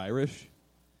because you're Irish?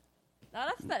 No,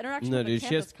 that's the interaction No, with the dude,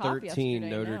 she has campus cop 13 yesterday,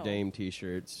 Notre no. Dame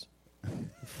T-shirts.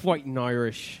 Fighting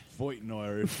Irish. Fighting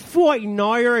Irish. Fighting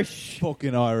Irish.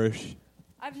 Fucking Irish.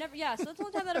 I've never, yeah, so that's the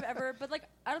only time that I've ever, but like,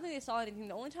 I don't think they saw anything.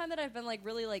 The only time that I've been like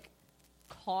really like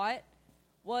caught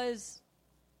was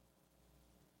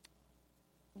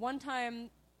one time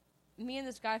me and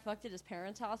this guy fucked at his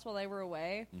parents' house while they were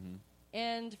away. Mm-hmm.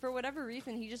 And for whatever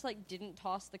reason, he just like didn't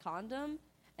toss the condom.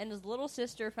 And his little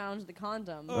sister found the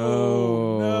condom.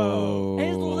 Oh, no. And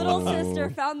his little sister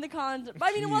found the condom.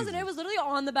 I mean, it wasn't. It was literally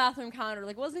on the bathroom counter.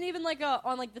 Like, it wasn't even like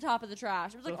on like the top of the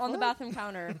trash. It was like on the bathroom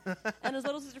counter. And his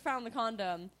little sister found the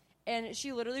condom, and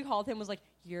she literally called him. Was like,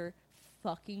 "You're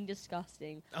fucking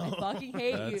disgusting. I fucking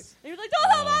hate you." And he was like,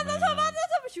 "Don't tell mom. Don't tell mom. Don't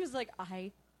tell." But she was like,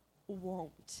 "I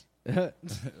won't."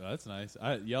 That's nice.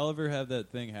 Y'all ever have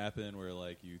that thing happen where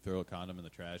like you throw a condom in the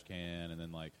trash can and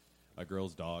then like a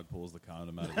girl's dog pulls the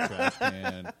condom out of the trash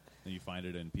can and you find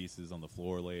it in pieces on the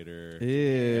floor later? And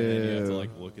then you have to like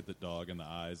look at the dog in the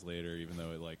eyes later, even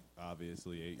though it like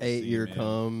obviously ate your semen.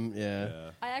 cum,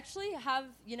 yeah. I actually have.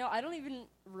 I don't even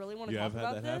really want to You talk have had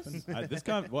about that this. happen?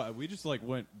 This well, we just like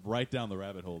went right down the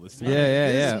rabbit hole this time.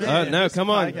 Yeah. man, No, this come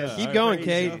on. podcast Keep is going,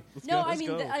 crazy. Kate. No, Let's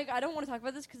go. I don't want to talk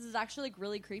about this because it's actually like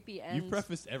really creepy. And You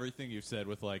prefaced everything you said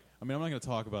with like, I mean, I'm not going to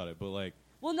talk about it, but like,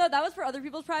 well, no, that was for other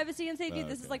people's privacy and safety. Oh,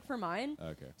 This is okay. like for mine.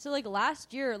 okay. So like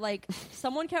last year, like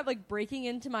someone kept like breaking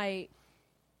into my.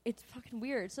 It's fucking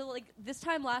weird. So like this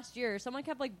time last year, someone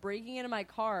kept like breaking into my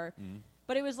car,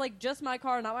 but it was like just my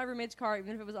car, not my roommate's car.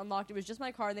 Even if it was unlocked, it was just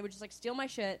my car, and they would just like steal my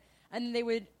shit, and then they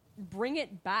would bring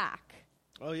it back.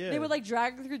 Oh yeah. They would like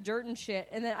drag it through dirt and shit,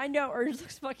 and then I know Ernst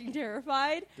looks fucking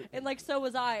terrified, and like so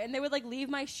was I. And they would like leave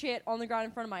my shit on the ground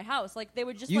in front of my house. Like they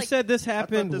would just You like said this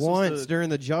happened this was once the- during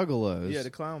the Juggalos. Yeah, the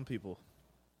clown people.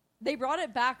 they brought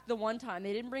it back the one time.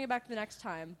 They didn't bring it back the next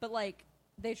time, but like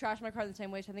they trashed my car the same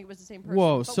way. So I think it was the same person.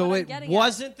 Whoa, But so what I'm it getting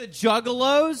wasn't the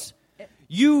Juggalos?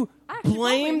 You Actually,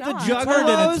 blame the probably not. Turned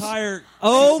an Juggalos? entire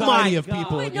Oh society my of people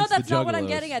God. Wait, no, against that's the not what I'm Juggalos.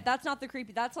 getting at. That's not the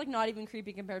creepy. That's like not even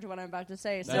creepy compared to what I'm about to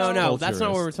say. So, No, that's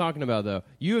not what Culturist. we're talking about, though.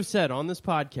 You have said on this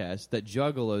podcast that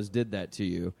Juggalos did that to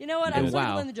you. You know what? And I'm still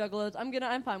wow. blame the Juggalos.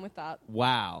 I'm fine with that.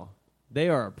 Wow. They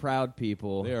are a proud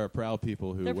people. They are proud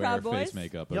people who They're wear proud face boys?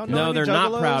 makeup. Y'all okay? know No, any they're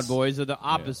not Juggalos? proud boys. They're the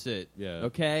opposite. Yeah.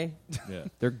 Okay? Yeah.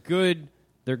 They're good.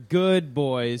 They're good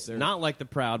boys. They're- not like the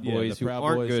proud Yeah, boys the who Proud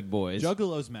aren't Boys- good boys.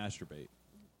 Juggalos masturbate.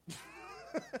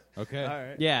 Okay. All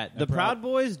right. Yeah, the Proud- proud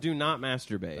boys do not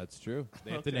masturbate. That's true.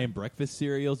 They have to Okay. name breakfast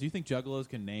cereals. Do you think Juggalos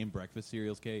can name breakfast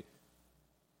cereals, Kate?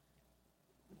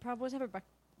 Proud Boys have a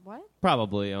what?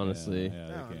 Probably, honestly. Yeah,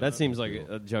 they No, can. That seems like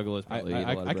Cool. a Juggalo's probably eat a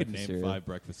lot of I could breakfast name cereal. 5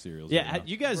 breakfast cereals. Yeah, right now.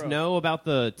 you guys Bro. know about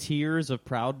the tiers of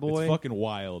Proud Boy? It's fucking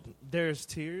wild. There's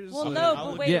tears. Well, Okay, no, I'll but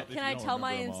look wait. it up if Can you I don't tell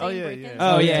my remember insane them all. Oh, yeah, break-in? yeah.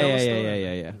 Oh, Yeah, yeah, tell yeah, the yeah, story. yeah,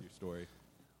 yeah, yeah. Your story.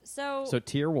 So So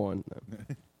tier 1.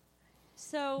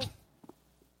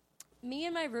 me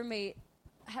and my roommate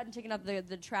hadn't taken out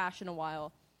the trash in a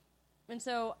while. And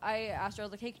so I asked her, I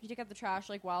was like, hey, can you take out the trash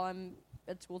like while I'm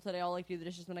at school today? I'll like do the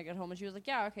dishes when I get home. And she was like,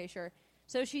 yeah, okay, sure.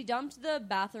 So she dumped the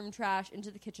bathroom trash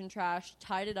into the kitchen trash,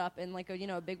 tied it up in like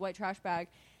a big white trash bag,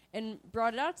 and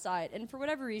brought it outside. And for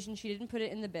whatever reason, she didn't put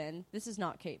it in the bin. This is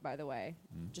not Kate, by the way.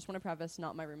 Just want to preface,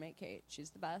 not my roommate Kate. She's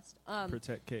the best.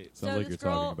 Protect Kate. Sounds so like this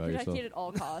you're talking girl about protect yourself. Kate at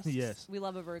all costs. Yes. We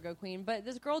love a Virgo queen. But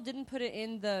this girl didn't put it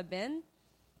in the bin.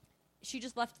 she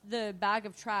just left the bag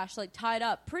of trash like tied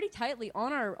up pretty tightly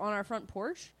on our front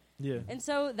porch. Yeah. And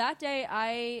so that day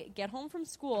I get home from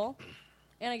school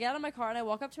and I get out of my car and I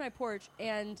walk up to my porch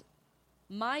and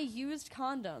my used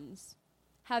condoms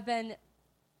have been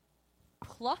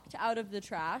plucked out of the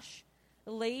trash,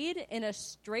 laid in a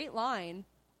straight line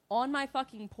on my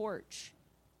fucking porch.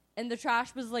 And the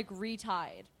trash was like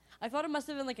retied. I thought it must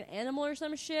have been like an animal or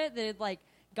some shit that had like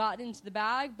gotten into the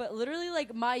bag, but literally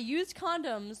like my used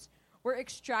condoms were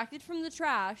extracted from the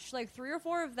trash, like 3 or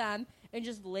 4 of them, and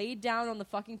just laid down on the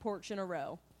fucking porch in a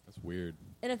row. That's weird.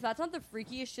 And if that's not the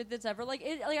freakiest shit that's ever like,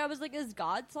 I was like, is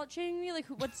God slut shaming me? Like,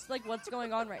 what's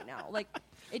going on right now? Like,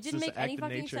 it didn't just make an any act of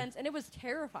fucking nature. sense, and it was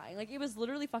terrifying. Like, it was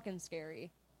literally fucking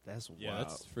scary. That's wild. Yeah,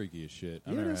 that's freaky as shit.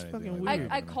 Yeah, I've never that's had anything fucking like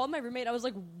weird. that. I called my roommate. I was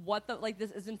like, what the, like, this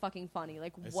isn't fucking funny.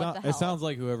 Like, It what sou- the hell? It sounds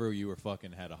like whoever you were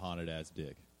fucking had a haunted ass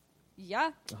dick.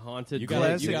 Yeah. A haunted You dick. gotta-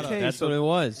 Classic case. That's what it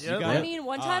was. Yep. I mean,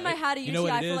 one time I had a you know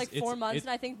UTI what it for is? like 4 It's- months, it- and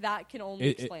I think that can only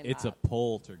explain It's that. a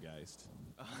poltergeist.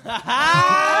 Okay.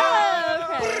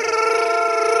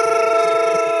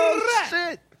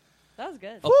 Shit. That was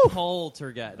good. A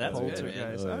poltergeist. That's good, man.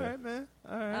 Poltergeist. man. All right, man.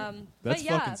 All right. That's but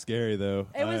yeah, fucking scary, though.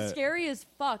 it was scary as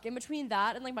fuck. In between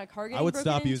that and like my car getting I would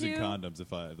broken stop using into, condoms if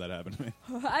that happened to me.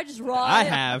 I just raw. I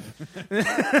have.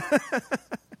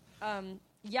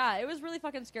 Yeah, it was really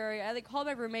fucking scary. I like called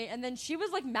my roommate, and then she was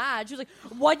like mad. She was like,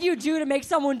 "What do you do to make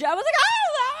someone do?" I was like,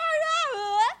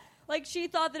 "Ah!" Like she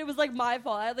thought that it was like my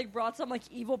fault. I had like brought some like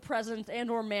evil presence and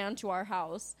or man to our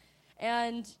house,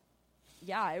 and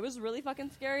yeah, it was really fucking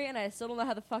scary. And I still don't know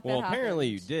how the fuck Well, that happened. apparently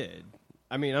you did.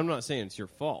 I mean, I'm not saying it's your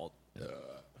fault,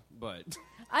 but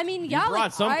I mean, you yeah, brought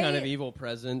like some kind of evil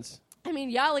presence. I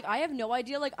mean, yeah, like I have no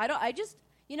idea. Like I just,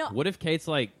 you know, What if Kate's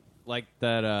like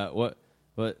that?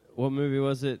 What movie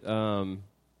was it?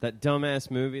 That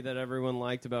dumbass movie that everyone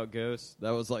liked about ghosts.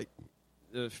 That was like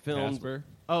filmed. Casper?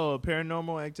 Oh,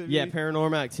 Paranormal Activity? Yeah,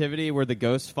 Paranormal Activity, where the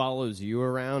ghost follows you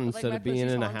around Like instead my of being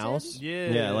pussy's in a haunted? house.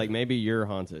 Yeah. like maybe you're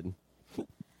haunted.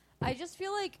 I just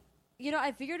feel like, you know,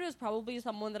 I figured it was probably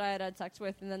someone that I had sex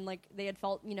with, and then like they had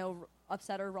felt, you know,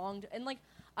 upset or wronged, and like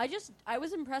I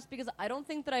was impressed because I don't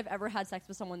think that I've ever had sex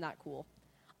with someone that cool.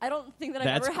 I don't think that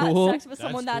I've That's ever cool. had sex with That's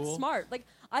someone that cool. smart. Like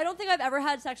I don't think I've ever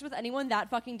had sex with anyone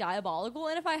that fucking diabolical,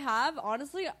 and if I have,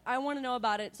 honestly, I want to know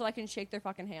about it so I can shake their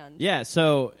fucking hand. Yeah,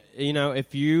 so you know,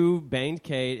 if you banged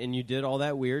Kate and you did all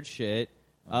that weird shit,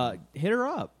 hit her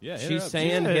up. Yeah, hit she's her up.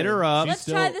 saying Yeah. hit her up. Let's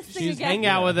try this thing She's again. hang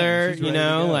out with her. She's You ready to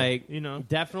know, go. like You know.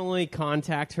 definitely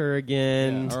contact her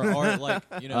again. Yeah. Or like,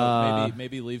 you know, Uh,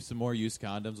 maybe leave some more used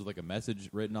condoms with like a message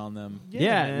written on them.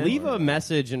 Yeah, man. leave a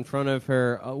message in front of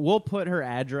her. We'll put her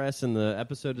address in the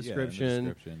episode Yeah, in the description,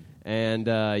 description.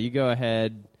 and you go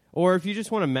ahead. Or if you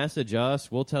just want to message us,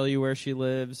 we'll tell you where she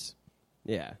lives.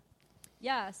 Yeah.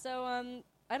 Yeah, so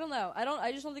I don't know.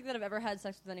 I just don't think that I've ever had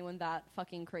sex with anyone that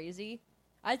fucking crazy.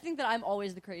 I think that I'm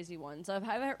always the crazy one. So if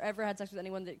I've ever had sex with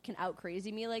anyone that can out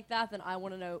crazy me like that, then I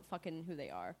want to know fucking who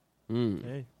they are.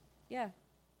 Hey. Yeah.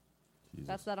 Jesus.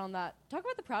 That's that on that. Talk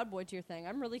about the Proud Boy tier thing.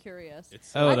 I'm really curious.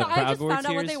 Oh, I the I Proud just Boy found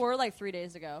out what tiers? they were like 3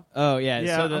 days ago. Oh yeah.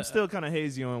 Yeah, so I'm still kind of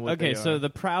hazy on what okay, they so are. the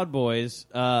Proud Boys,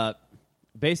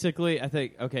 basically, I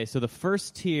think. Okay, so the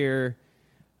first tier,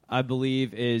 I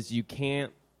believe, is you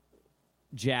can't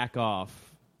jack off.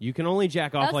 You can only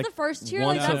jack off That's like the first tier.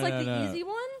 once Like that's No, like no, the no. easy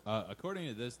one. According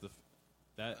to this,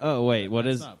 that. Oh, wait, what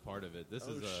that's is- not part of it. This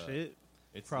Oh, is shit.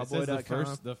 It Proudboy.com.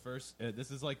 says the first.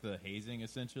 This is like the hazing.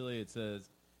 Essentially, it says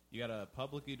you gotta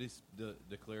publicly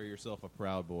declare yourself a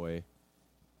proud boy.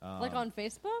 Like on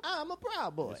Facebook. I'm a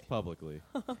Proud Boy. It's publicly.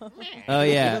 Oh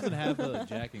It yeah, doesn't have the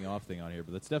jacking off thing on here,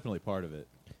 but that's definitely part of it.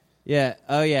 yeah.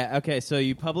 Oh yeah. Okay, so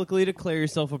you publicly declare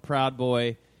yourself a Proud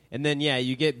Boy, and then yeah,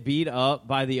 you get beat up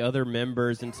by the other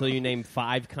members until you name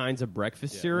 5 kinds of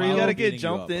breakfast Yeah, cereal. You gotta beating get you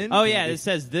jumped up. in. Oh yeah, it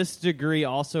says this degree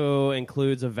also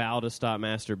includes a vow to stop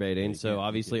masturbating. you So can't-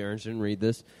 obviously, you Ernst didn't read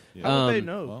this. Yeah. How would they Um,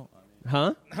 know? Well,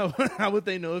 Huh? How would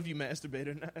they know if you masturbate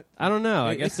or not? I don't know.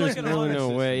 I It- guess it's there's like an really honor no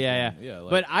system way. Yeah, thing. yeah. Yeah, like-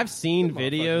 but I've seen Them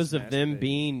videos motherfuckers of them masturbate.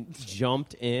 being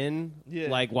jumped in, Yeah.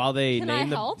 like while they Can I name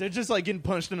the. help? They're just like getting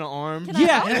punched in the arm. Can I Yeah,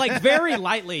 help? and like very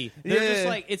lightly. They're just Yeah.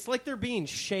 like it's like they're being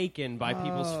shaken by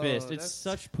people's Oh, fists. It's that's-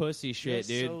 such pussy shit, that's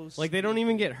dude. so Like they don't stupid.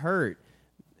 even get hurt.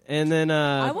 And then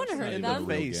I want to not hurt even in a the them.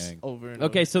 real face gang. over and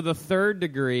okay, over. so the third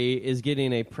degree is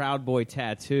getting a Proud Boy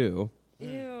tattoo,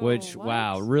 Ew, which what?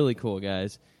 wow, really cool,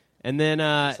 guys. And then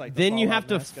like the then you Fallout have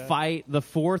to mascot. fight. The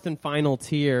fourth and final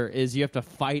tier is you have to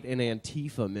fight an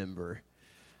Antifa member.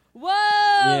 Whoa!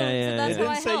 Yeah, so yeah, that's It how didn't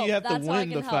I say help. you have to That's how I win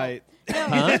can the help. fight. No,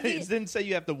 Huh? It didn't say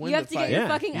you have to win you have the to get fight. your Yeah.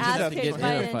 fucking You just ass have to kicked get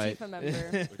by in an a fight. Antifa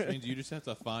member. which means you just have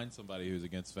to find somebody who's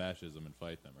against fascism and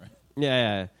fight them, right?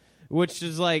 Yeah, yeah. Which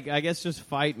is like, I guess, just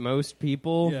fight most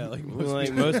people. Yeah, like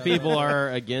most people are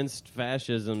against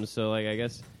fascism, so like I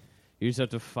guess you just have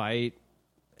to fight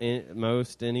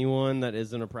most anyone that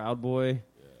isn't a Proud Boy.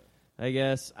 Yeah. I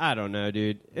guess I don't know,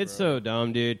 dude. It's so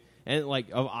dumb, dude. And like,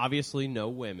 obviously, no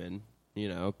women. You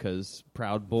know, because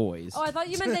Proud Boys. Oh, I thought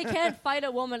you meant they can't fight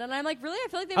a woman, and I'm like, really? I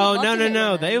feel like they would Oh, love no, to hit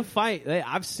women. They fight.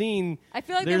 I've seen. I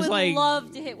feel like they would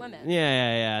love to hit women.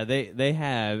 Yeah. They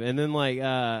have, and then like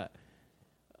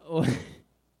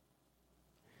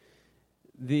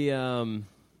the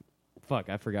fuck,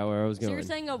 I forgot where I was going. So you're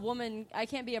saying a woman? I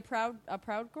can't be a proud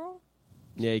girl?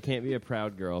 Yeah, you can't be a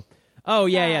proud girl. Oh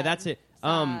yeah, that's it.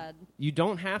 Sad. You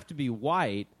don't have to be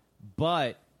white,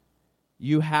 but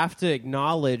you have to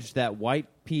acknowledge that white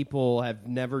people have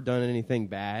never done anything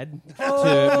bad to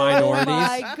minorities. Oh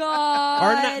my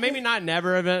god! Or maybe not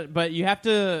never, but you have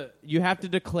to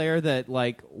declare that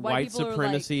like white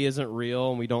supremacy isn't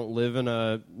real, and we don't live in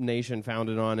a nation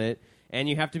founded on it. And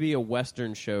you have to be a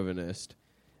Western chauvinist.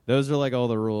 Those are like all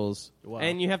the rules. Wow.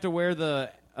 And you have to wear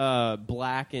the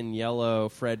black and yellow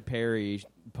Fred Perry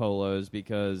polos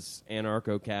because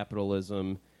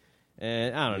anarcho-capitalism.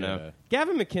 And I don't know.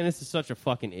 Gavin McInnes is such a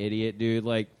fucking idiot, dude.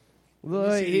 Like,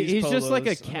 he's just like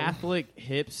a Catholic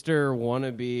hipster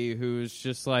wannabe who's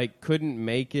just like couldn't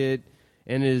make it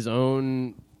in his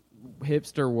own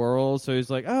hipster world. So he's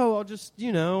like, oh,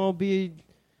 I'll be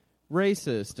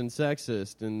racist and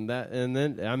sexist and that. And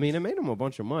then, I mean, it made him a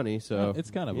bunch of money. So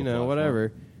it's kind of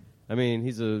whatever. I mean,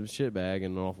 he's a shitbag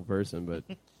and an awful person, but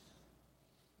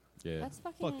yeah, That's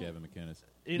fucking... fuck Gavin McInnes.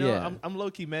 You know, Yeah. I'm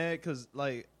low key mad because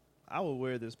like I would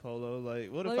wear this polo.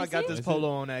 Like, what Let if me I got see. this polo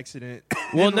on accident?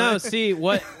 well, no. See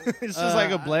what? It's just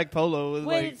like a black polo. With,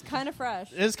 Wait, like, it's kind of fresh.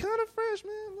 it's kind of fresh,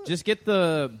 man. Look. Just get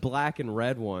the black and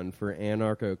red one for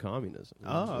anarcho-communism.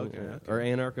 Oh, okay. Or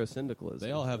anarcho-syndicalism.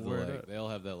 They all have Word the up. they all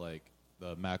have that like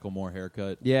the Macklemore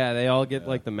haircut. Yeah, they all get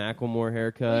like the Macklemore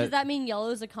haircut. Does that mean yellow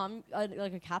is like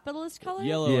a capitalist color?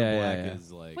 Yellow Yeah, and black yeah.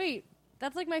 is like. Wait,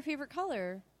 that's like my favorite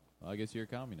color. I guess you're a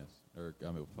communist, or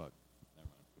I mean, fuck.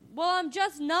 Well, I'm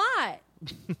just not.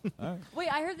 All right. Wait,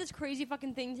 I heard this crazy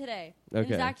fucking thing today. Okay.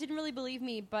 And Zach didn't really believe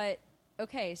me, but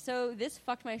okay, so this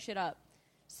fucked my shit up.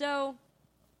 So,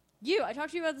 I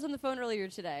talked to you about this on the phone earlier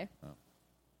today.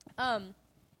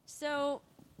 So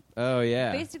Oh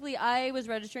yeah. basically, I was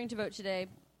registering to vote today.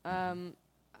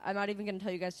 I'm not even going to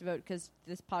tell you guys to vote because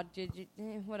this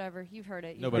whatever, you've heard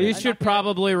it. Nobody- You should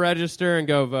probably register and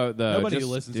go vote though. Nobody Just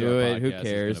who listens do to our it. Who podcast is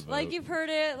cares? gonna vote. Like you've heard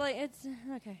it, like it's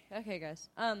okay, guys.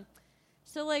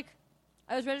 So like,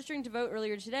 I was registering to vote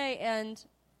earlier today, and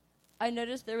I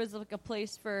noticed there was like a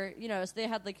place for so they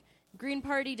had like Green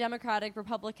Party, Democratic,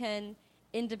 Republican,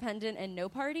 Independent, and No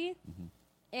Party,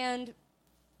 and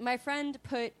my friend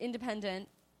put Independent,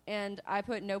 and I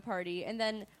put No Party, and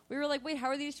then we were like, wait, how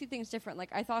are these two things different? Like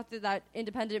I thought that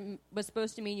Independent was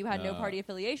supposed to mean you had no party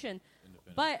affiliation,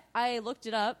 but I looked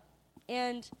it up,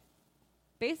 and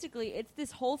basically it's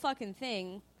this whole fucking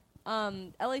thing.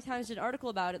 LA Times did an article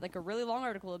about it, like a really long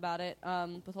article about it,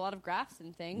 with a lot of graphs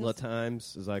and things. Le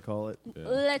Times, as I call it.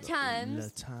 Le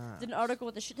Times Times. did an article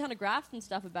with a shit ton of graphs and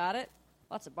stuff about it.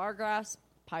 Lots of bar graphs,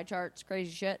 pie charts,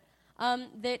 crazy shit.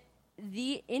 That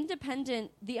the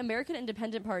American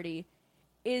Independent Party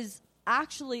is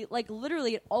actually, like,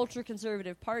 literally an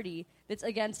ultra-conservative party that's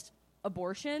against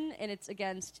abortion, and it's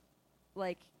against,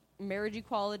 like, marriage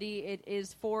equality. It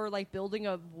is for, like, building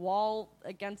a wall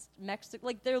against Mexico.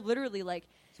 Like, they're literally, like...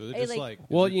 So they're just like.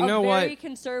 Well, you know a what? very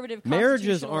conservative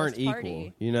Marriages aren't constitutionalist party.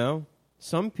 equal. You know,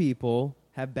 some people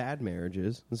have bad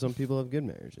marriages, and some people have good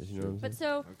marriages. You know what I'm But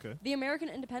saying? so Okay. the American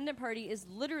Independent Party is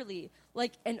literally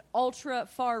like an ultra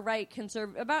far right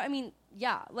conservative.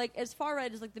 Like as far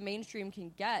right as like the mainstream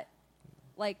can get,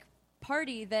 like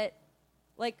party that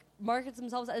like markets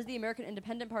themselves as the American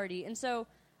Independent Party. And so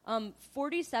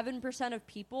 47% of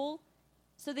people.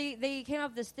 So they came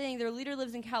up with this thing. Their leader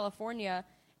lives in California,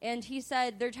 and he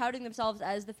said they're touting themselves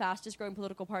as the fastest growing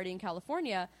political party in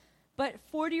California, but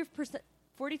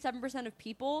 47% of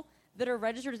people that are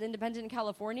registered as independent in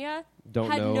California Don't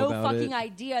had know no about fucking it.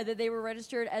 idea that they were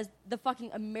registered as the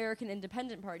fucking American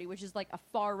Independent Party, which is like a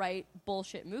far right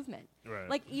bullshit movement. Right.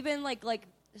 Like even like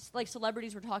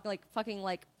celebrities were talking, like fucking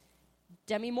like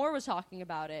Demi Moore was talking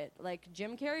about it, like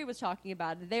Jim Carrey was talking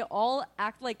about it. They all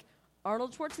act like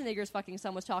Arnold Schwarzenegger's fucking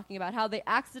son was talking about how they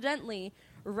accidentally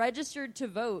registered to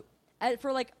vote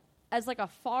as like a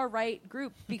far right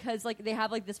group because like they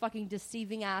have like this fucking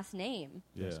deceiving ass name.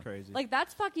 Yeah. That's crazy. Like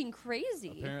that's fucking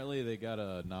crazy. Apparently, they got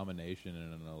a nomination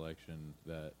in an election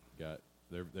that got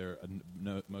they're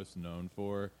most known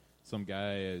for. Some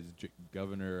guy is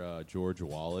Governor George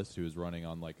Wallace, who is running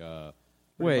on like a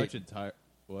pretty Wait. much entire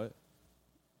what?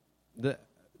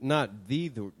 Not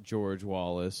the George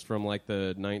Wallace from like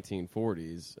the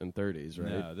 1940s and 30s,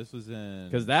 right? No, this was in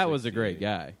Because that was a 68. great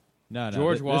guy. No,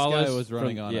 George this Wallace guy was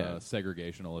running from- on yeah. a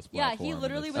segregationalist Yeah, platform. he in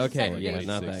literally the was a Okay, segregationist. yeah,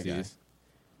 not that guy.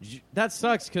 60s. That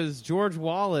sucks because George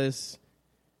Wallace,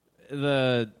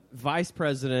 the vice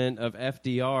president of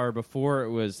FDR before it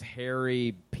was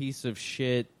hairy piece of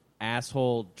shit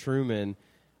asshole Truman.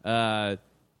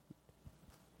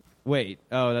 Wait,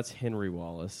 oh, that's Henry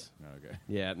Wallace. Okay.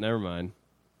 Yeah, never mind.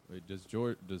 Wait,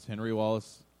 does Henry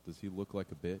Wallace, does he look like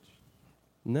a bitch?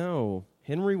 No,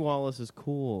 Henry Wallace is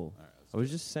cool. All right, I was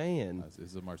just saying. This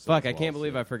is a Marcellus Fuck, I can't Wallace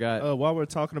believe I joke. forgot. While we're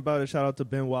talking about it, shout out to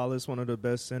Ben Wallace, one of the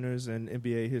best centers in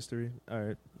NBA history. All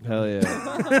right. Hell yeah.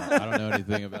 I don't know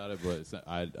anything about it, but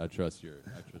I trust your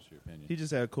opinion. He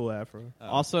just had a cool afro.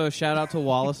 Also, shout out to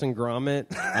Wallace and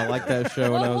Gromit. I liked that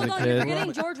show when I Well, was hold a on, you're kid.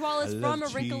 forgetting George Wallace I from love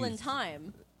A Wrinkle in cheese.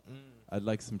 Time. I'd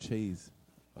like some cheese.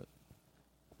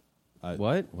 What?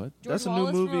 What? George That's a new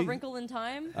Wallace from A movie. Wrinkle in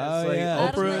Time. Oh, like yeah.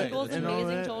 Adam Oprah Nichols' and all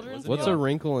amazing that. children's What's book. a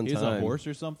wrinkle in He was time? a horse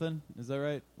or something? Is that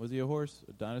right? Was he a horse?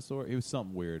 A dinosaur? He was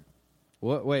something weird.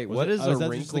 What? Wait, Was what it- is oh, a is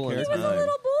that just the wrinkle in character? He was a time?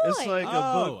 little boy. It's like a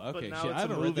book, okay. but now Shit, it's I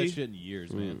haven't a read movie. that shit in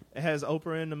years, man. It has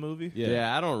Oprah in the movie.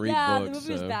 Yeah, I don't read yeah, books. the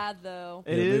movie was so. bad though.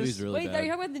 It the is? movie's really Wait, bad. are you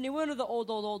talking about the new one or the old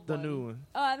The one? new one.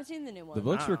 Oh, I haven't seen the new one. The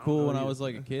books were Wow. cool when I Yeah. was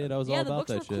like a kid. I was all yeah, the about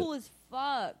books that were shit. cool as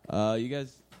fuck. You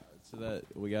guys, so that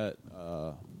we got,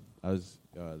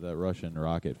 that Russian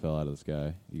rocket fell out of the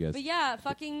sky. You guys, But yeah,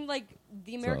 fucking like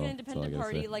the American all- Independent that's all I gotta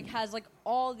Party say. like has like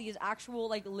all these actual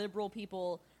like liberal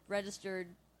people registered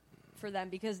for them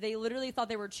because they literally thought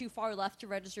they were too far left to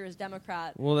register as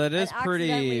Democrat. Well, that is and accidentally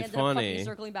pretty ended up fucking funny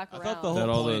circling back I around. thought the whole that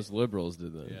all point- those liberals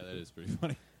did that. yeah, that is pretty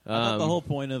funny. I thought the Um, whole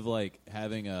point of like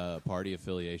having a party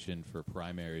affiliation for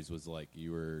primaries was like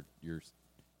you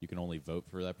can only vote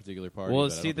for that particular party. Well,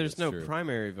 but I don't see, think there's that's no true.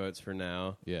 primary votes for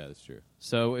now. Yeah, that's true.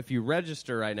 So if you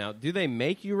register right now, do they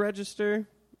make you register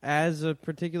as a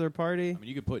particular party? I mean,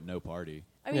 you could put no party.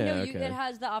 I mean, Yeah, no, okay. it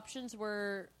has the options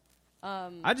where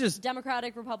I just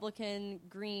Democratic, Republican,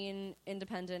 Green,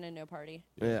 Independent, and no party.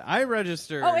 I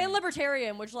registered. Oh, and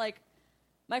Libertarian, which like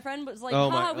my friend was like, oh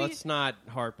 "Ha, my! we Let's not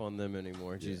harp on them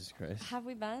anymore. Jesus Christ. have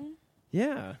we been?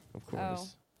 Yeah, of Oh,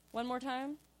 course. one more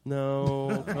time?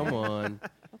 No, come on.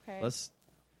 Okay. Let's.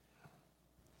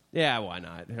 Yeah, why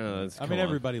not? I mean,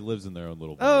 everybody lives in their own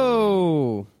little.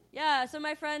 Oh, Yeah, so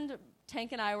my friend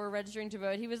Tank and I were registering to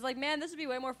vote. He was like, "Man, this would be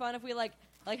way more fun if we like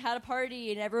had a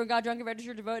party and everyone got drunk and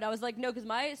registered to vote." And I was like, "No, because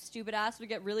my stupid ass would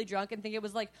get really drunk and think it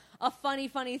was like a funny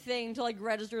thing to like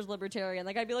register as libertarian.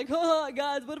 Like I'd be like, "Oh,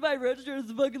 guys, what if I register as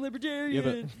a fucking libertarian?" Yeah,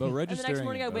 but and the registering. next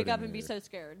morning I and wake up voting and be are- so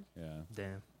scared. Yeah.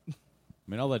 Damn. I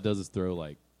mean, all that does is throw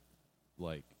like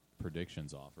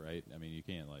predictions off, right? I mean, you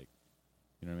can't like,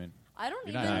 you know what I mean? I don't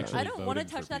You're not even. actually I don't want to voting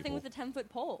for touch that thing people. with a 10-foot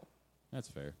pole. That's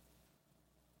fair.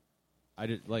 I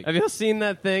did like. have you seen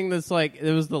that thing that's like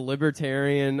it was the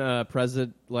libertarian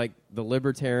president, like the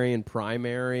libertarian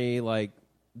primary like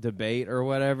debate or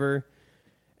whatever,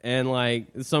 and like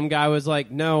some guy was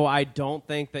like, "No, I don't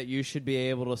think that you should be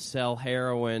able to sell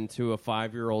heroin to a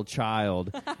 5-year-old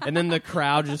child," and then the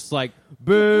crowd just like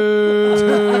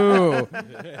boo,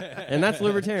 and that's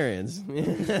libertarians.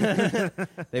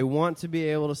 They want to be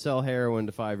able to sell heroin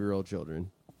to 5-year-old children.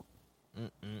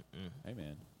 Hey,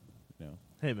 man.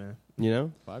 Hey, man. You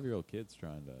know. 5-year-old kids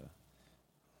trying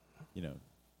to,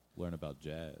 learn about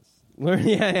jazz.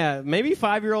 Yeah. Maybe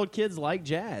 5-year-old kids like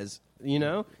jazz. You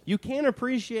know, you can't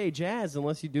appreciate jazz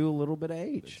unless you do a little bit of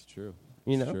H. It's true.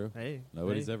 You It's know? true. Hey.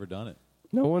 Nobody's ever done it.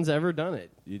 No one's ever done it.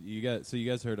 You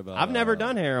guys heard about? I've never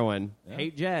done heroin. yeah.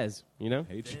 Hate jazz. You know.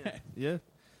 Hate jazz. Yeah.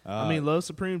 I mean, Love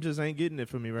Supreme just ain't getting it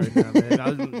for me right now,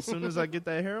 man. As soon as I get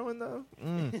that heroin, though,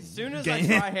 As soon as I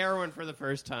try heroin for the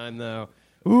first time, though,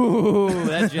 ooh,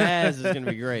 that jazz is gonna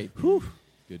be great.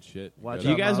 Good shit. Watch Go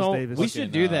You out, to- guys Miles all. Davis. We Fucking,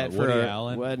 should do that for Woody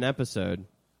Allen. an episode.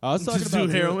 I was talking just about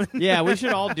do heroin. Yeah, we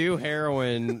should all do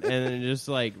heroin and then just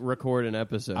like record an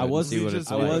episode. I was and see what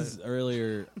it's I like. was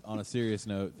earlier on a serious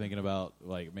note thinking about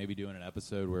like maybe doing an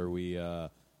episode where we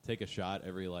take a shot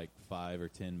every like 5 or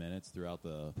 10 minutes throughout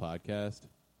the podcast.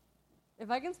 If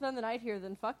I can spend the night here,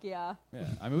 then fuck yeah. Yeah,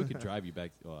 I mean we could drive you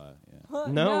back. Yeah.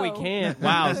 No, we can't.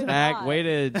 Wow, We're Zach, not. way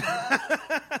to...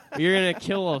 You're going to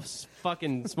kill a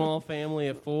fucking small family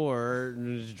of 4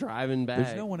 just driving back.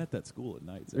 There's no one at that school at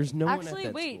night. There's no one at Actually,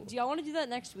 that wait. school. Do y'all want to do that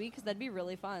next week? Because that'd be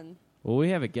really fun. Well, we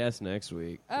have a guest next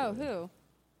week. Oh, who?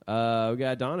 We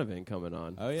got Donovan coming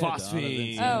on. Oh yeah,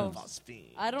 Phosphine. Donovan Oh.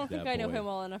 Sims. I don't think That I know boy. him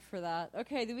well enough for that.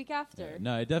 Okay, the week after. Yeah.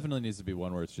 No, it definitely needs to be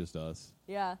one where it's just us.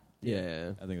 Yeah. Yeah.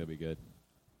 I think that'd be good.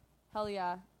 Hell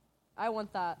yeah. I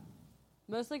want that.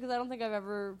 Mostly because I don't think I've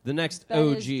ever The next been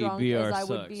OG as drunk BR as I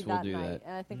would sucks be will that do night, that.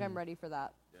 and I think I'm ready for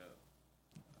that.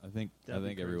 I think That'd be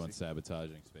crazy. everyone's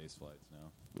sabotaging space flights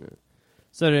now.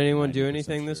 So did anyone do 90%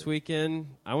 anything this sure. weekend?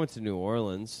 I went to New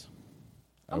Orleans.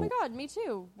 Oh my God, me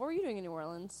too. What were you doing in New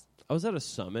Orleans? I was at a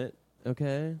summit.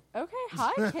 Okay. Okay,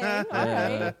 hi, King. All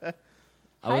right.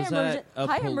 I was at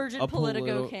Hi, emergent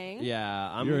Politico politi- King. Yeah,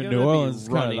 I'm You're in gonna New be Orleans, is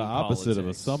kind of running the opposite of a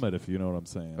politics. summit, if you know what I'm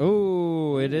saying.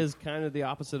 Oh, it is kind of the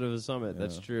opposite of a summit.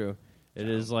 That's Yeah. true. It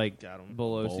is like Got 'em.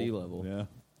 below Bold. sea level. Yeah.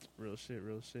 Real shit,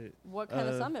 real shit. What kind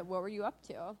of summit? What were you up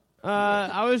to?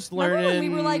 I was Remember learning.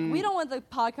 when we were like, we don't want the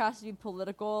podcast to be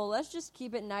political. Let's just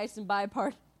keep it nice and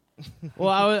bipartisan. Well,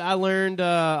 I learned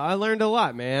a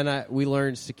lot, man. We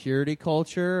learned security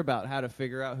culture about how to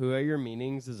figure out who at your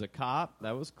meetings is a cop.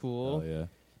 That was cool. Oh, yeah.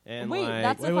 And Wait, like,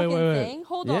 that's a wait, fucking wait. thing?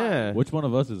 Hold on. yeah. Which one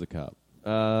of us is a cop?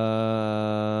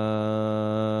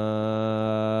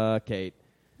 Kate.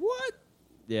 What?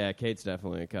 Yeah, Kate's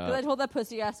definitely a Because I cop. told that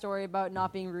pussy ass story about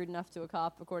not being rude enough to a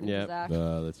cop, according Yep. to Zach.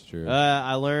 That's true.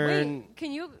 I learned. Wait,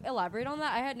 can you elaborate on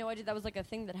that? I had no idea that was like a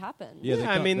thing that happened. Yeah,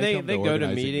 Yeah, I mean, they they come to go to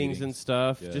organizing meetings and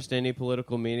stuff. Yeah. Just any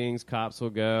political meetings, cops will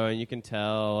go, and you can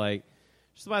tell, like,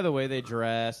 just by the way they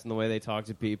dress and the way they talk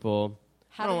to people.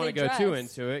 How I don't do want they to go too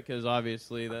dress? into it because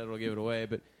obviously that'll give it away.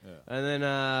 But Yeah. and then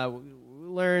we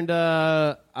learned.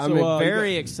 I'm So,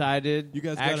 very you excited. you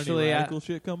guys got actually, any radical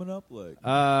shit coming up? Like,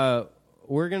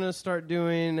 we're gonna start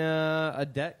doing a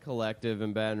debt collective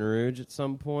in Baton Rouge at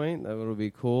some point. That would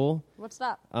be cool. What's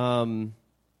that?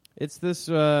 It's this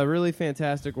really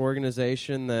fantastic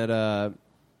organization that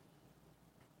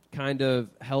kind of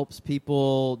helps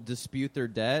people dispute their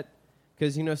debt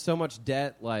because so much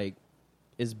debt like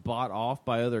is bought off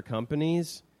by other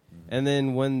companies, and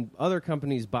then when other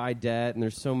companies buy debt and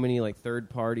there's so many like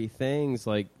third party things,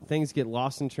 like things get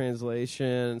lost in translation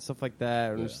and stuff like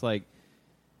that, and Yeah. it's like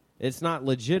it's not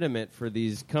legitimate for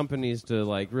these companies to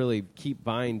like really keep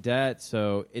buying debt.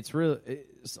 So it's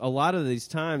a lot of these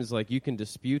times like you can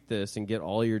dispute this and get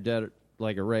all your debt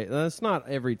like erased. That's not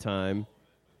every time,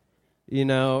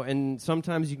 and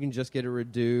sometimes you can just get it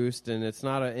reduced, and it's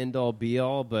not an end all be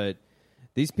all. But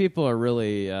these people are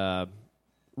really,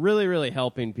 really, really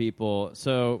helping people.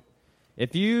 So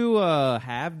if you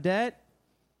have debt,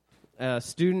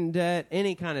 student debt,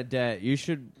 any kind of debt, you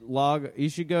should go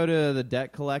to the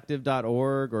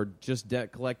debtcollective.org or just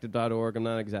debtcollective.org. I'm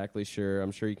not exactly sure.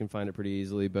 I'm sure you can find it pretty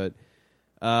easily, but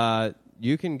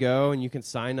you can go and you can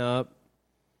sign up,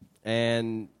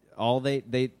 and all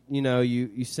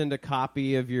you send a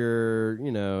copy of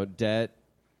your debt,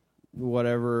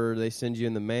 whatever they send you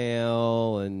in the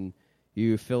mail, and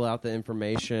you fill out the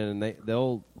information, and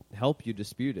they'll help you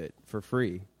dispute it for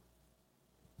free.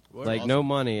 Like no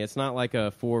money. It's not like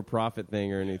a for-profit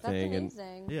thing or That's anything. And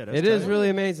amazing. Yeah, that's it is tight. really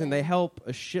amazing. They help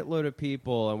a shitload of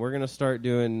people, and we're going to start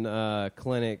doing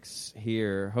clinics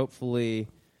here, hopefully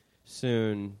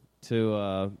soon,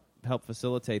 to help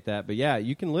facilitate that. But yeah,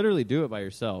 you can literally do it by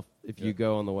yourself if you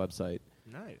go on the website.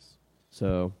 Nice.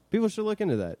 So people should look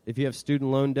into that. If you have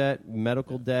student loan debt,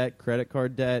 medical debt, credit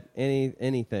card debt,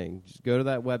 anything, just go to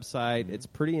that website. It's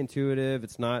pretty intuitive.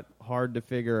 It's not hard to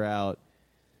figure out.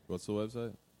 what's the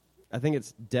website? I think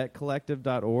it's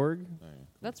debtcollective.org.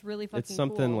 That's really fucking It's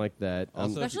something cool. like that.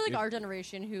 Also, Especially like if- our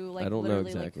generation who like I don't know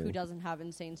literally exactly. like who doesn't have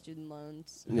insane student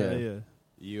loans. Yeah.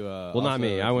 You well, not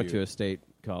me. I went to a state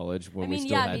college when I mean, we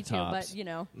still yeah, had me too, tops.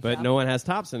 but But no one has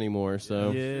tops anymore,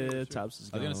 so Yeah, Tops is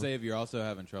I was gonna gone. say, if you're also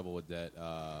having trouble with debt,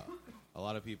 a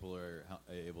lot of people are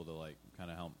able to like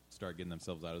kind of help start getting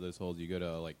themselves out of those holes. You go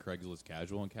to like Craigslist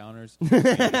casual encounters,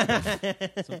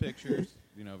 some pictures,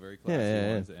 very classy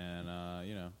Yeah. ones,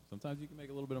 and sometimes you can make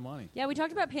a little bit of money. Yeah, we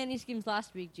talked about panty schemes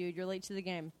last week, dude. You're late to the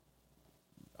game.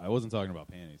 I wasn't talking about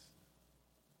panties.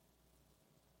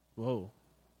 Whoa.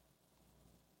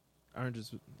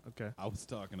 Oranges. Okay. I was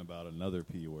talking about another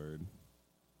P word,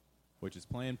 which is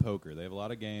playing poker. They have a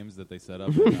lot of games that they set up.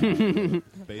 In,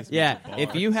 basements yeah. and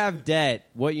If you bars. have debt,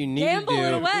 what you need Gamble it to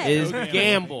do away. is Go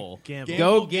gamble. Gamble.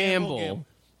 Go gamble.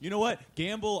 You know what?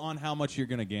 Gamble on how much you're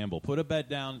going to gamble. Put a bet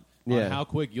down Yeah. on how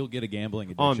quick you'll get a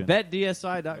gambling On addiction.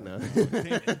 betdsi.no.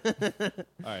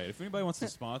 All right, if anybody wants to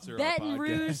sponsor our Baton podcast,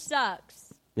 Rouge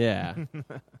sucks. Yeah.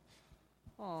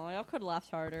 Oh, y'all could have laughed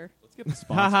harder. let's get the Ha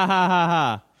sponsor. ha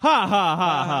ha ha ha ha ha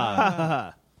ha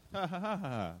ha. Ha ha ha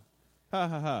ha. Ha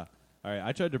ha ha. All right,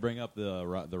 I tried to bring up the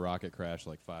rocket crash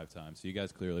like 5 times, so you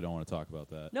guys clearly don't want to talk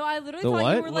about that. No, I literally The thought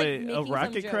what? you were like Wait, making a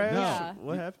rocket some joke. crash? Yeah.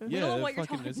 What happened? You know what that you're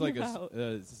fucking, it's talking like about.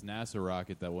 it's this NASA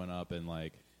rocket that went up, and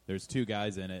like there's 2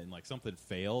 guys in it, and like something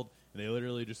failed, and they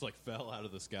literally just like fell out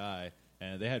of the sky,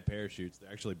 and they had parachutes.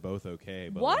 They're actually both okay,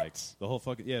 but What? like the whole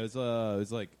fucking it was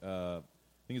like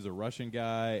think it was a Russian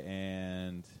guy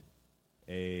and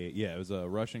it was a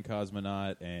Russian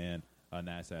cosmonaut and a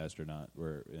NASA astronaut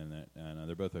were in it, and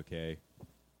they're both okay.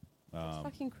 That's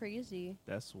fucking crazy.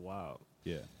 That's wild.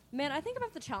 Yeah. Man, I think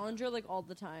about the Challenger like all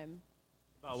the time.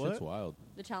 Shit's wild.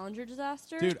 The Challenger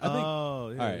disaster? Dude, I think...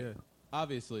 Oh, yeah, all right. yeah.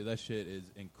 Obviously, that shit is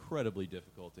incredibly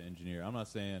difficult to engineer. I'm not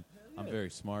saying I'm very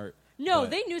smart. No,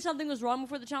 but they knew something was wrong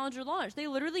before the Challenger launched. They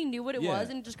literally knew what it Yeah. was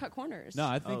and just cut corners. No,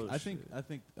 I think Oh, I think shit. I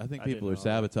think I people didn't are know that.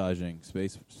 sabotaging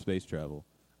space travel.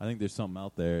 I think there's something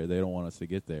out there they don't want us to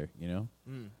get there. You know,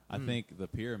 I think the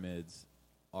pyramids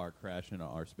are crashing into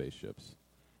our spaceships.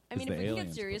 I mean, 'Cause if the we can get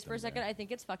aliens serious put for a them second, there. I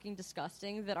think it's fucking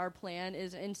disgusting that our plan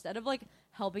is, instead of like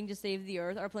helping to save the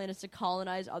Earth, our plan is to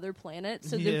colonize other planets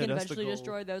so they Yeah, can that's the eventually goal.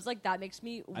 destroy those. Like, that makes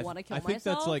me want to kill I think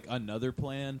myself. that's like another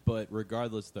plan, but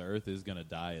regardless, the Earth is going to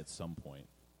die at some point.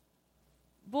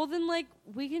 Well, then, like,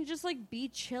 we can just like be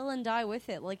chill and die with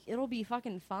it. Like, it'll be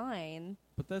fucking fine.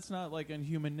 But that's not like in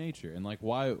human nature. And like,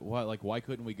 why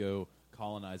couldn't we go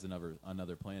colonize another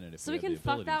planet if So we we have can the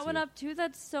fuck ability that one to? up too.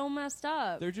 That's so messed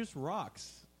up. They're just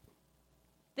rocks.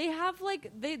 They have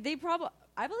like they probably.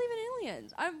 I believe in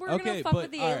aliens. We're Okay, gonna fuck but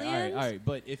with the all right, aliens. all right.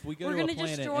 But if we go We're to a gonna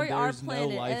planet destroy and our there's planet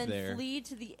no life and there, flee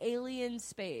to the alien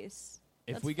space.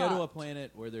 if That's we go to a fucked.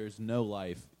 planet where there's no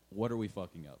life, what are we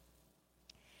fucking up?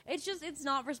 It's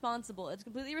not responsible. It's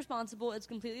completely irresponsible. It's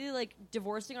completely like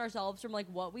divorcing ourselves from like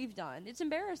what we've done. It's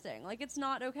embarrassing. Like, it's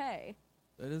not okay.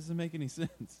 That doesn't make any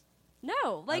sense.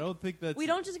 No, like I don't think that's we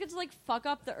don't just get to like fuck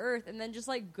up the Earth and then just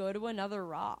like go to another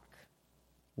rock.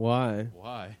 Why?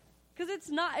 Why. Because it's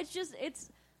not. It's just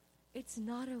it's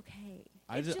not okay.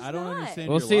 It's just I don't not. understand.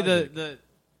 Well, your see, logic.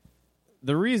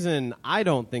 the reason I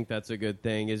don't think that's a good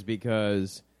thing is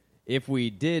because if we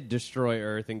did destroy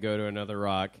Earth and go to another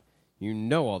rock, you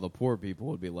know all the poor people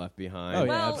would be left behind. Oh, yeah,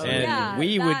 Well, absolutely. And yeah,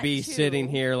 we would that be too. sitting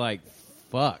here like,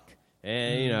 fuck.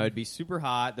 And, you know, it'd be super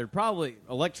hot. There'd probably,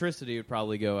 electricity would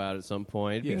probably go out at some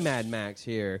point. It'd be Yes. Mad Max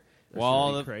here. That's While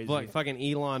really the crazy. fucking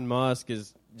Elon Musk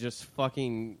is just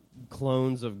fucking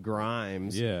clones of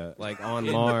Grimes. Yeah. Like on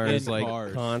In Mars, like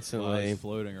cars, constantly.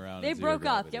 floating around. They in zero broke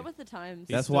up. gravity. Get with the times.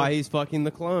 That's still- why he's fucking the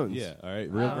clones. Yeah, all right.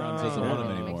 Real Oh, Grimes doesn't okay. want him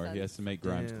Makes anymore. sense. He has to make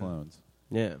Grimes Damn. clones.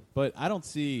 Yeah. But I don't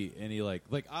see any like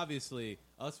obviously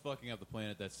us fucking up the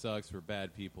planet, that sucks for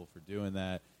bad people for doing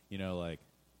that. You know, like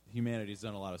humanity's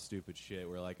done a lot of stupid shit.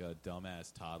 We're like a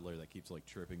dumbass toddler that keeps like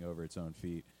tripping over its own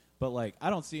feet. But like I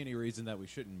don't see any reason that we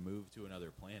shouldn't move to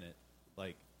another planet.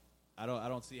 Like I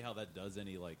don't see how that does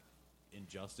any like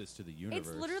injustice to the universe.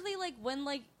 It's literally like when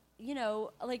like you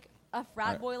know like a frat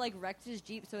Alright. boy like wrecked his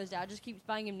Jeep, so his dad just keeps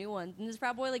buying him new ones, and this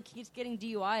frat boy like keeps getting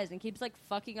DUIs and keeps like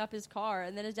fucking up his car,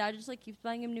 and then his dad just like keeps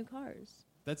buying him new cars.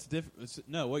 That's different.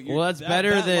 No, what you're Well, that's that-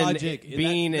 better that than logic,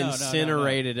 being no.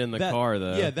 incinerated in the That- car,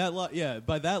 though. Yeah,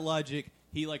 by that logic,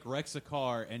 he like wrecks a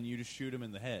car and you just shoot him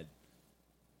in the head.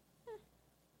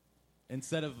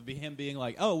 Instead of him being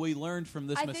like, "Oh, we learned from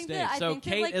this I think mistake." that I So think that,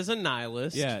 Kate like- is a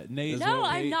nihilist. Yeah, Nate. No,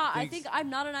 Nate I'm not. I thinks- think I'm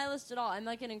not a nihilist at all. I'm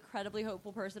like an incredibly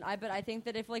hopeful person. But I think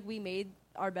that if like we made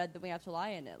our bed, then we have to lie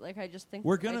in it. Like I just think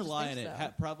we're I gonna just lie think in it.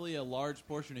 so. Probably a large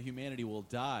portion of humanity will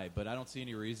die, but I don't see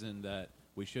any reason that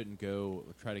we shouldn't go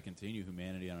try to continue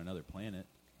humanity on another planet.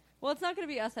 Well, it's not going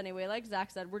to be us anyway. Like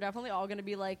Zach said, we're definitely all going to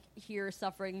be like here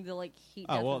suffering the like heat.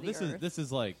 Oh death well, of the this Earth.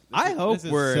 is like. I hope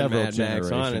we're in several Mad Max,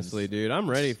 generations. honestly, dude. I'm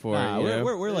ready for Nah, it. you know?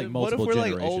 we're like What if multiple we're,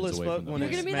 like, generations old as away fuck from the when You're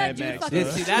planet. gonna be Mad that dude Max fucking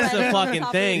stuff. See, that's the shredding on fucking top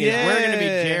of thing. the Is we're gonna be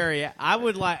Yeah. Jerry. I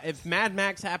would like if Mad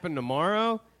Max happened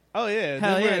tomorrow. Oh yeah,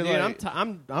 Hell then yeah, we're, dude!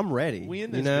 like, I'm ready. we in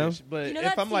you this know? bitch. But You know if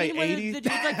that I'm scene like where 80, the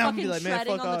dude's like I'm fucking be like, man,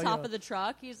 shredding fuck on the all top y'all. of the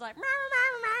truck? He's like,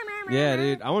 Yeah,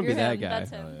 dude. I want to be You're that him. guy.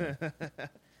 That's him. Oh, yeah.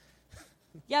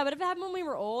 Yeah, but if it happened when we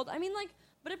were old, I mean, like,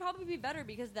 but it'd probably be better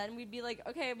because then we'd be like,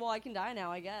 okay, well, I can die now,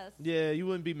 I guess. Yeah, you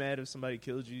wouldn't be mad if somebody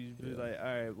killed you. You'd be like, all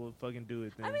right, well, fucking do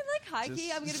it then. I mean, like, high key,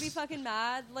 Just- I'm gonna be fucking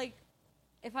mad, like,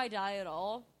 if I die at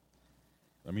all.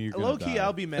 I mean, you're gonna Low key, die.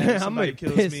 I'll be mad if I'm gonna somebody be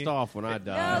kills pissed me. off when I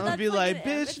die. No, I'll that's be like,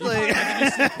 an bitch, it's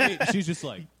like- fine. She's just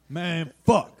like, man,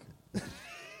 fuck.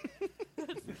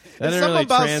 That It's didn't something really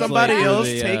about translate somebody to else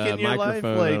the, taking your life,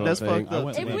 microphone, I like, don't that's think. fucked up. I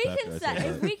went If limp we after can I send, said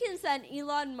if that. we can send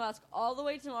Elon Musk all the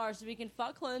way to Mars so we can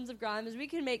fuck clones of Grimes, we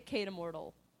can make Kate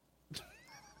immortal.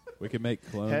 We can make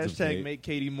clones of Hashtag Kate. make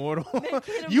Kate immortal. Make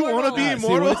Kate You want to immortal. be Yeah, see,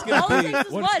 immortal? what's gonna All it be- takes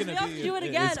is what's one. gonna We don't have be- to do it it's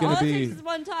again. gonna All it be- takes is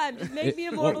one time. Just make me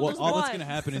immortal just all once. that's going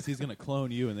to happen is he's going to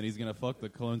clone you, and then he's going to fuck the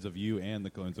clones of you and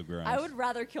the clones of Grimes. I would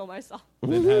rather kill myself.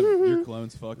 then have your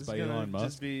clones fucked It's by gonna Elon just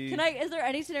Musk. be- Can I? Is there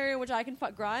any scenario in which I can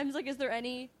fuck Grimes? Like, is there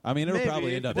any? I mean, it'll Maybe.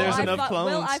 probably end up. There's will I enough fuck,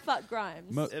 clones. Will I fuck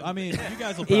Grimes? I mean, you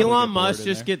guys will. Probably Elon get Musk bored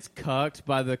in just there. gets cucked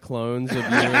by the clones of you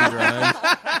and Grimes.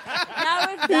 Now, if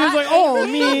He was that like, "Oh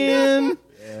makes me- man."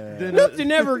 then Nothing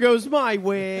never goes my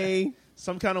way.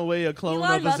 some kind of way a clone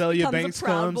Elon of Musk Azalea becomes a Banks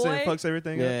Proud comes and Boy. fucks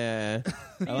everything up. Yeah.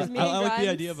 Because me I and like the Grimes-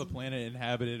 idea of a planet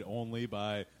inhabited only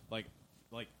by like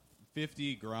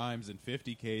 50 Grimes and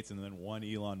 50 Kates and then one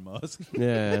Elon Musk.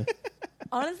 Yeah.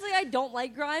 Honestly, I don't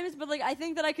like Grimes, but like I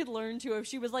think that I could learn to if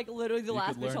she was like literally the You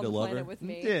last could bitch learn on to the love planet her. with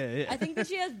me. Yeah. I think that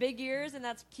she has big ears, and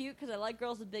that's cute because I like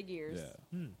girls with big ears.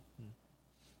 Yeah.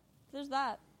 There's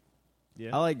that.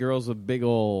 Yeah. I like girls with big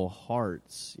old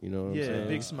hearts. You know what I'm Yeah, saying?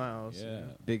 big smiles. Yeah.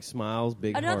 Big smiles,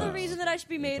 big Another hearts. reason that I should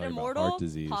be made talking about immortal, heart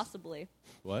disease. possibly.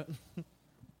 What?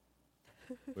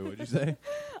 Wait, what'd you say?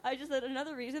 I just said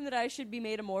another reason that I should be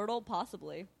made immortal,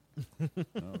 possibly. Oh,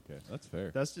 okay, that's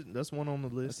fair. That's one on the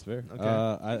That's list. fair. Okay.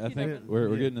 I You think never- we're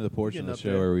Yeah, getting to the portion getting of the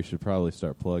up show there. where we should probably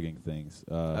start plugging things.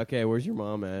 Okay, where's your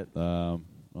mom at?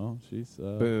 Well, she's.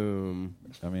 Boom.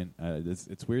 I mean,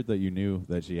 it's weird that you knew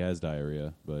that she has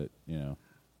diarrhea, but you know,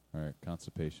 all right,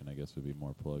 constipation, I guess, would be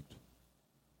more plugged.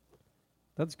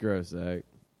 That's gross, Zach.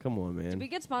 Come on, man. Did we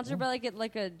get sponsored by like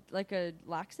a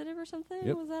laxative or something? Yep,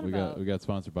 What was that we about? got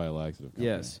sponsored by a laxative company.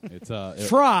 Yes. It's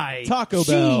Fry Taco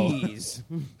Bell. cheese.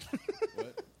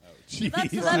 Jeez.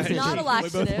 So that's not a We both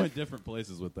laxative. went different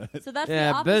places with that. So that's the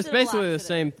Yeah, opposite but it's of basically the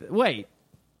laxative. same. Wait.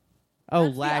 Oh,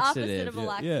 That's the opposite laxative. of a Yeah,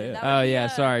 laxative. yeah. That Oh would be yeah, a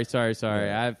sorry.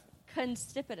 Yeah. I've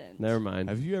Constipidant. never mind.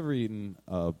 Have you ever eaten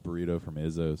a burrito from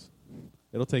Izzo's?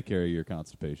 It'll take care of your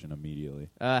constipation immediately.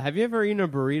 Have you ever eaten a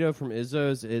burrito from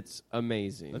Izzo's? It's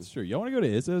amazing. That's true. Y'all want to go to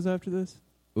Izzo's after this?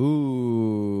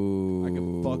 Ooh. I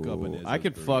could fuck up an Izzo's I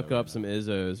could burrito fuck right up now. some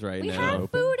Izzo's right We now. have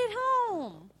food at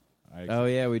home. Oh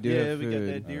yeah, we do Yeah, have we food.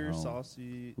 got that deer At home.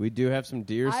 sausage. We do have some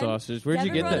deer I'm- sausage. Where'd you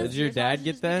Devin get brought that? us Did your deer dad sausages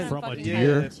get that? because From I'm a fucking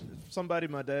deer? tired. Somebody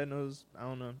my dad knows. I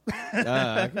don't know.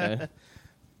 Okay.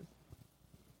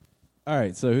 All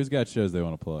right, so who's got shows they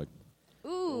want to plug?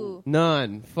 Ooh.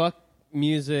 None. Fuck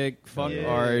music. Fuck Yeah.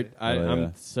 art. Oh, yeah.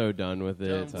 I'm so done with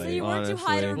it. So So you weren't too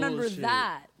high to honestly. remember Bullshit.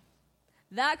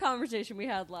 that conversation we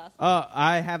had last.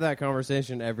 I have that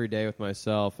conversation every day with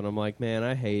myself, and I'm like, man,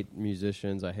 I hate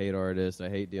musicians. I hate artists. I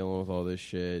hate dealing with all this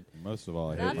shit. Most of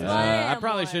all, I hate That's myself. why I I am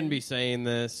probably one. shouldn't be saying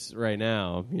this right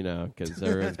now, because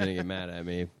everyone's going to get mad at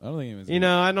me. I don't think it was.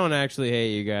 I don't actually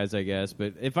hate you guys, I guess,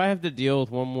 but if I have to deal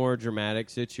with one more dramatic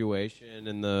situation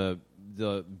in the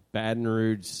Baton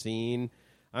Rouge scene,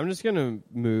 I'm just going to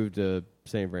move to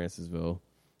St. Francisville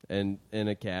and in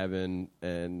a cabin.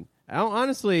 And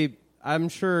honestly, I'm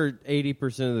sure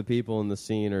 80% of the people in the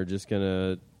scene are just going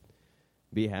to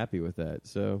be happy with that.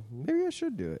 So maybe I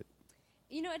should do it.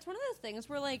 You know, it's one of those things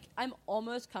where, like, I'm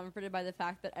almost comforted by the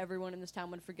fact that everyone in this town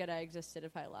would forget I existed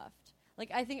if I left. Like,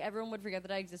 I think everyone would forget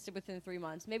that I existed within 3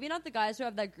 months. Maybe not the guys who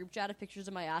have that group chat of pictures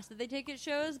of my ass that they take at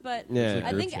shows, but Yeah. There's a I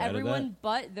group think chat of everyone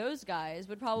but those guys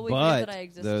would probably But forget that I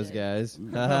existed. those guys.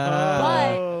 But I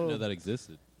didn't know that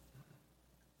existed.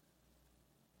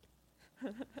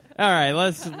 All right,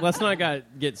 let's not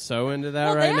get so into that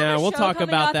Well, they right have now. a We'll show talk coming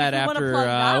about up that if you wanna after. plug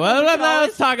that one, Well, we can let's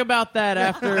always- talk about that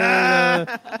after.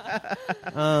 Yeah.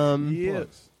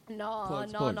 No,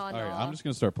 Plugs, no, plugs. no, All no. right, I'm just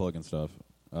gonna start plugging stuff.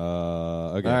 Okay.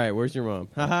 All right, where's your mom?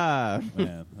 Haha.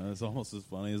 Man, that's almost as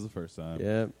funny as the first time.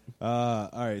 Yep. All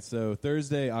right, so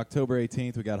Thursday, October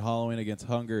 18th, we got Halloween Against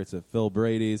Hunger. It's at Phil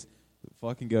Brady's.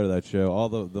 Fucking go to that show. All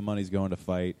the money's going to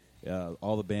fight.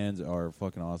 All the bands are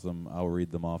fucking awesome. I'll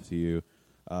read them off to you.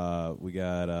 We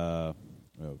got oh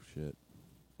shit.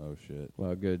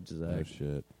 Well, good, Oh Zach.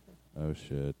 shit. Oh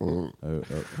shit.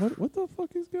 What the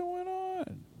fuck is going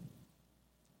on?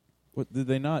 What did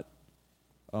they not?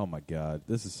 Oh my god,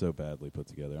 this is so badly put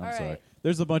together. I'm All sorry. right.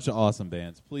 There's a bunch of awesome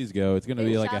bands. Please go. It's going to Is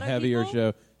be like a Shadow heavier People?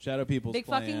 show. Shadow People's Big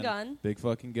playing. Fucking Gun. Big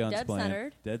Fucking Gun's Dead playing.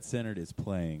 Centered. Dead Centered is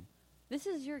playing. This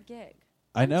is your gig.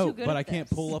 I I'm know, too good but at I can't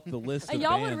this. pull up the list of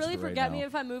Y'all would bands really right forget now. me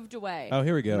if I moved away. Oh,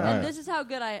 here we go. and All right. this is how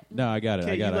good I. No, I got it.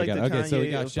 Okay, I got you it. I like got it. the Okay, so we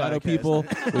Kanye got of Shadow podcasts. People.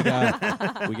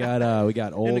 we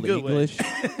got a Old good way. English,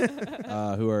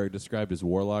 who are described as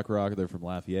Warlock Rock. They're from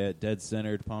Lafayette. Dead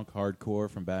Centered Punk Hardcore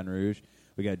from Baton Rouge.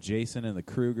 We got Jason and the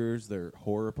Krugers. They're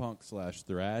horror punk /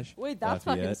 thrash. Wait, that's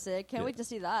Lafayette. fucking sick. Can't Yeah. wait to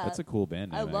see that. That's a cool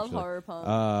band name. I love actually. horror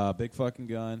punk. Big Fucking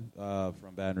Gun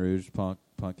from Baton Rouge,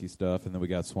 punky stuff, and then we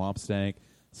got Swamp Stank,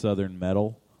 Southern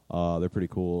Metal. They're pretty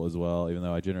cool as well. Even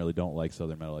though I generally don't like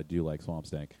Southern Metal, I do like Swamp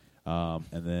Stank. And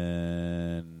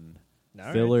then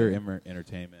All Filler right.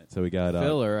 Entertainment. So we got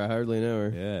Filler, I hardly know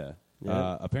her. yeah.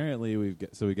 Yeah. Apparently we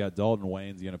got Dalton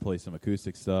Wayne's going to play some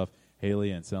acoustic stuff.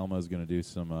 Haley Anselmo's going to do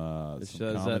some Is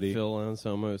that comedy. Phil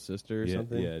Anselmo's sister or yeah,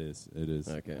 something? Yeah, it is. It is.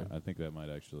 Okay. I think that might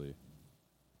actually.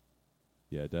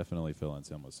 Yeah, definitely Phil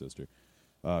Anselmo's sister.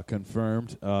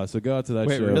 confirmed. So go out to that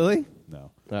Wait, show. really?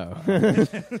 No.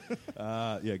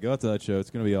 Oh. Yeah, go out to that show. It's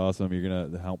going to be awesome. You're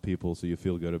going to help people so you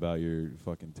feel good about your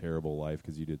fucking terrible life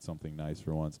because you did something nice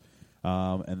for once.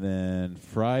 And then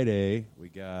Friday, we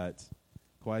got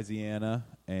Quasiana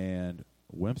and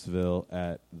Wimpsville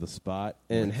at The Spot.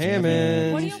 In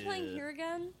Hammond. What are you playing here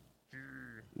again?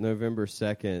 November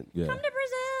 2nd. Yeah. Come to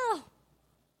Brazil.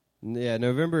 Yeah,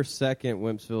 November 2nd,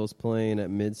 Wimpsville's playing at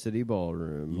Mid-City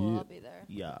Ballroom. Well, I'll be there.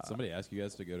 Yeah. Somebody asked you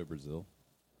guys to go to Brazil?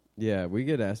 Yeah, we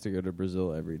get asked to go to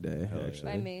Brazil every day, Hell yeah.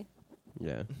 actually. By me.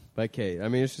 Yeah, by Kate. I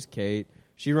mean, it's just Kate.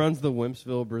 She runs the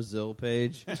Wimpsville Brazil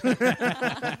page.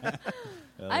 I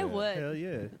would. Hell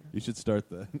yeah. You should start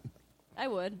that. I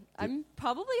would. I'm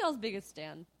probably y'all's biggest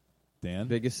stan. Dan?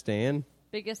 Biggest stan?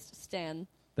 Biggest stan.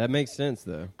 That makes sense,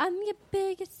 though. I'm your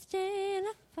biggest stan.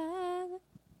 Father.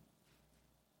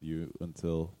 You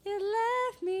until You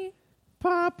left me.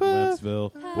 Papa.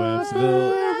 Wimpsville.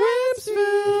 Wimpsville.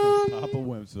 Papa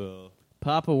Wimpsville.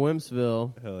 Papa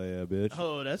Wimpsville. Hell yeah, bitch.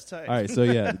 Oh, that's tight. All right, so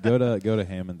yeah, go to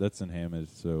Hammond. That's in Hammond.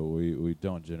 So we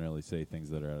don't generally say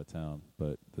things that are out of town,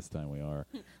 but this time we are.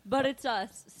 But it's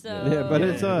us, so. Yeah, but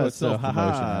it's us. So,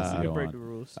 Self-promotion has to haha. go break on. the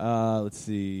rules. Let's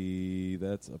see.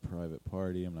 That's a private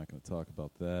party. I'm not going to talk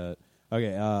about that.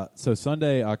 Okay, so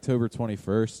Sunday, October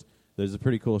 21st, there's a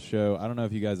pretty cool show. I don't know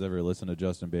if you guys ever listen to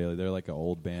Justin Bailey. They're like an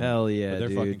old band. Hell yeah, but they're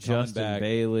dude. fucking coming Justin back.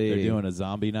 Bailey. They're doing a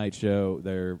zombie night show.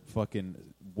 They're fucking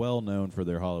well known for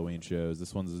their Halloween shows.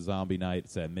 This one's a zombie night.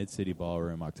 It's at Mid-City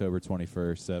Ballroom, October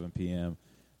 21st, 7 p.m.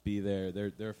 Be there.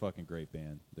 They're a fucking great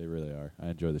band. They really are. I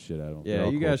enjoy the shit out of them. They're Yeah,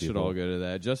 all you cool guys should people. all go to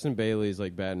that. Justin Bailey's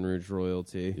like Baton Rouge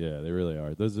royalty. Yeah, they really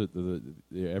are. Those are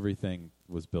everything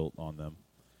was built on them.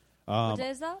 What day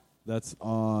is that? That's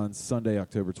on Sunday,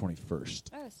 October 21st.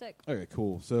 Oh, sick. Okay,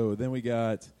 cool. So then we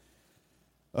got.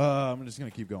 I'm just gonna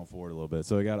keep going forward a little bit.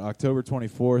 So we got October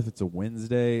 24th. It's a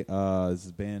Wednesday. This is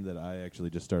a band that I actually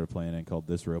just started playing in called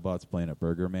This Robot's playing at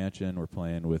Burger Mansion. We're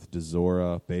playing with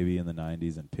Dezora, Baby in the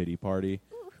 90s, and Pity Party.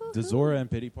 Dezora and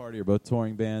Pity Party are both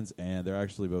touring bands, and they're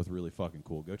actually both really fucking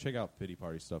cool. Go check out Pity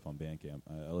Party stuff on Bandcamp.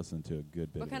 I listened to a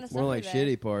good bit What of kind it. of More stuff like are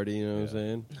they? shitty party, you know what I'm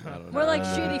saying? I don't More know. like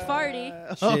shitty farty.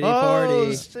 Shitty Oh,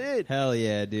 party. shit. Hell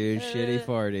yeah, dude. Shitty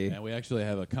party. And we actually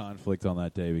have a conflict on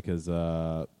that day because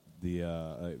the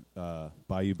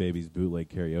Bayou Babies bootleg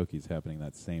karaoke is happening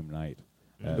that same night.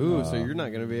 at, Ooh, so you're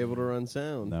not going to be able to run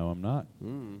sound. No, I'm not.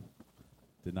 Mm.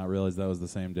 Did not realize that was the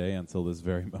same day until this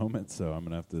very moment, so I'm going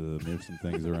to have to move some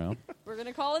things around. We're going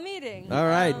to call a meeting. All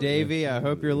right, Davey, I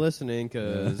hope you're listening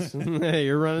because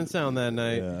you're running sound that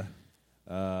night.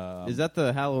 Yeah. Is that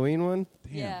the Halloween one?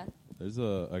 Damn. Yeah. There's a...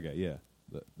 Okay, yeah.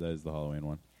 That is the Halloween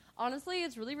one. Honestly,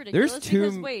 it's really ridiculous There's two-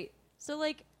 because, wait, so,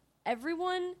 like,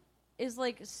 everyone is,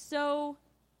 like, so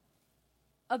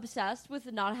obsessed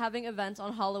with not having events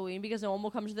on Halloween because no one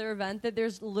will come to their event that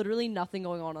there's literally nothing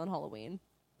going on Halloween.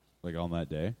 Like on that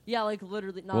day? Yeah, like,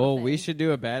 literally not Well, a we thing. should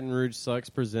do a Baton Rouge Sucks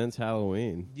Presents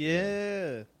Halloween.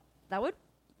 Yeah. That would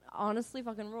honestly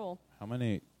fucking rule. How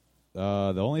many... the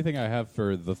only thing I have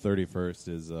for the 31st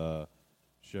is a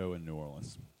show in New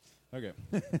Orleans. Okay.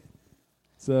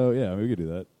 So, yeah, we could do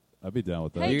that. I'd be down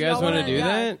with that. Hey, you do guys y'all want to wanna- do yeah.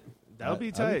 that? That would be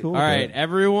I'd tight. cool All with right, that.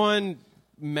 everyone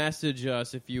message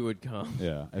us if you would come.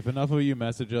 Yeah. If enough of you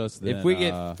message us, then... If we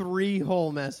get 3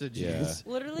 whole messages,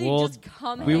 Literally, We'll- just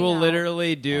come we hang will out.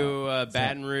 literally do a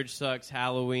Baton Rouge Sucks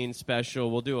Halloween special.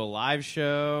 We'll do a live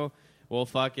show. We'll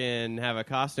fucking have a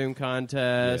costume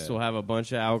contest. Yeah. We'll have a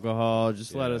bunch of alcohol.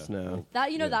 Just let Yeah. us know.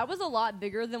 That, Yeah. that was a lot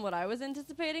bigger than what I was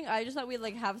anticipating. I just thought we'd,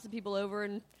 like, have some people over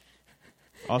and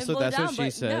Also, blow that's down, what she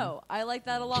but said. No, I like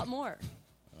that a lot more.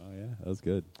 Oh, yeah. That was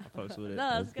good. Fucks with it.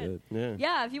 No, that's good. Yeah.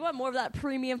 Yeah, if you want more of that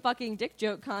premium fucking dick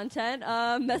joke content,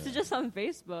 message us on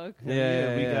Facebook.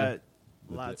 Yeah, we yeah. got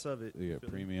lots of it. We got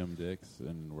premium dicks,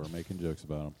 and we're making jokes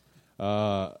about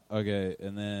them. Okay,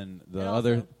 and then And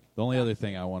also- the only other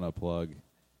thing I want to plug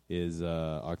is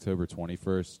October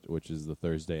 21st, which is the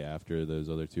Thursday after those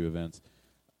other two events.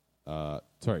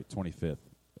 25th.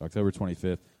 October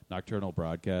 25th. Nocturnal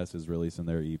Broadcast is releasing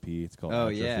their EP. It's called Oh,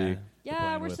 Atrophy. yeah. They're Yeah,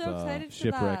 playing we're with, so excited for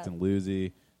Shipwrecked that. and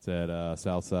Lucy. It's at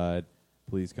Southside.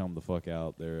 Please come the fuck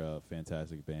out. They're a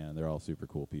fantastic band. They're all super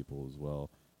cool people as well.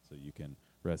 So you can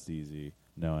rest easy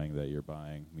knowing that you're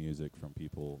buying music from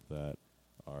people that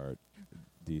are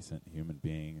decent human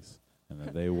beings and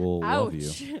that they will love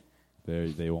you. Ouch.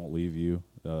 They won't leave you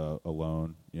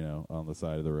alone, on the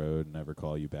side of the road and never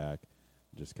call you back.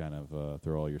 Just kind of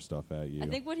throw all your stuff at you. I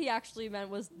think what he actually meant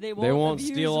was they They won't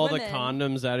abuse steal all the women.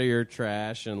 condoms out of your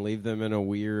trash and leave them in a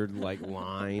weird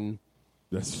line.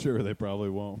 That's true. They probably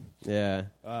won't. Yeah.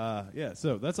 Yeah,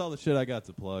 so that's all the shit I got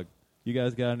to plug. You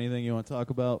guys got anything you want to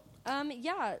talk about?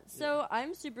 Yeah, so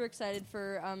I'm super excited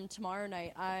for tomorrow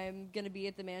night. I'm going to be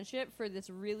at the Manship for this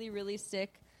really, really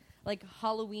sick, like,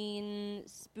 Halloween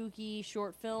spooky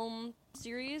short film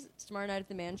series. It's tomorrow night at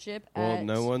the Manship. Well,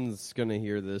 no one's going to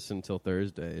hear this until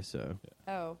Thursday, so.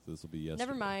 Oh. So this will be yesterday.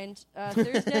 Never mind.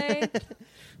 Thursday,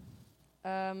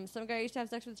 some guy used to have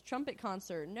sex with his trumpet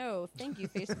concert. No, thank you,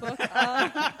 Facebook.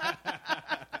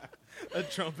 A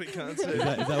trumpet concert. Is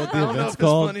that what I the don't know event's if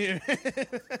called? it's funny.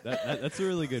 That's a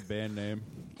really good band name.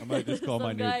 I might just call Some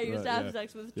my new. guy used to have yeah.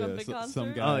 sex with his trumpet concert.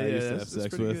 Some guy Oh I yeah, used to have that's sex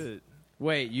pretty with. good.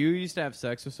 Wait, you used to have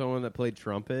sex with someone that played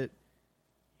trumpet?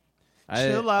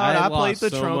 Chill out. I played lost the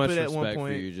so trumpet much at one respect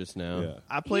point. For you just now. Yeah.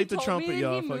 I played the told trumpet, me that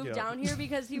y'all. he Fuck moved y'all. down here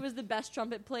because he was the best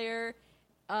trumpet player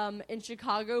in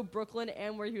Chicago, Brooklyn,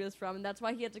 and where he was from, and that's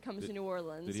why he had to come to New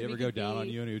Orleans. Did so he ever we go could down be- on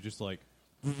you and he was just like,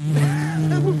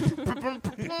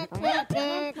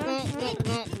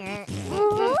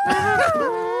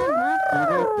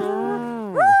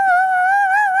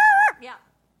 Yeah.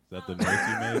 is that the noise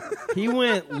you made? He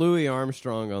went Louis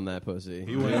Armstrong on that pussy.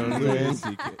 He went Louis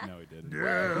C.K. No, he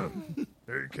didn't.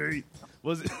 Hey, Kate.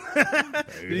 Was it?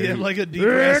 Did he have like a deep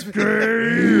raspy?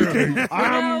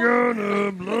 I'm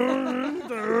gonna blow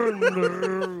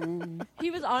thunder. He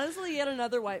was honestly yet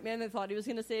another white man that thought he was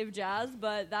going to save jazz,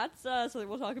 but that's something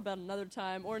we'll talk about another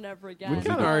time or never again. We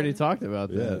kind of already talked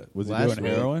about Yeah. that. Was he last doing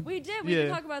week. heroin? We did. We Yeah.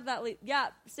 did talk about that. Yeah,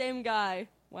 same guy.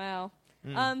 Wow.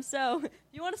 So if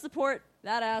you want to support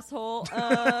that asshole,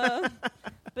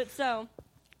 but so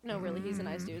no, really, he's a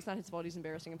nice dude. It's not his fault. He's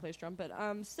embarrassing and plays trumpet.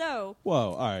 So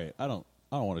Whoa, all right. I don't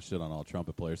want to shit on all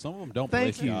trumpet players. Some of them don't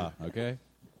Thank play you. ska, okay?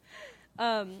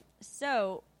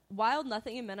 So Wild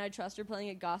Nothing and Men I Trust are playing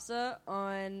at Gasa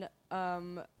on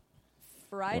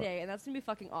Friday, and that's gonna be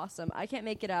fucking awesome. I can't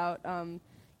make it out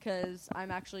because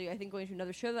I'm actually I think going to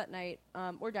another show that night,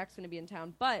 or Dak's gonna be in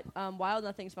town. But Wild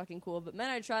Nothing's fucking cool. But Men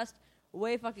I Trust,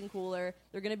 way fucking cooler.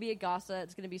 They're gonna be at Gasa.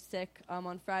 It's gonna be sick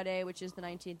on Friday, which is the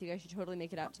 19th. You guys should totally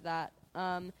make it out to that.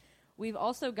 We've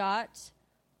also got.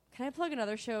 Can I plug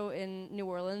another show in New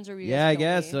Orleans? Or Yeah, I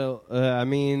guess so. I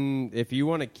mean, if you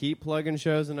want to keep plugging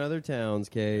shows in other towns,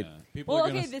 Kate. Yeah. People Well, are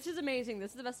gonna okay, this is amazing.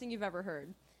 This is the best thing you've ever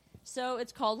heard. So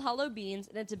it's called Hollow Beans,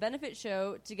 and it's a benefit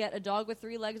show to get a dog with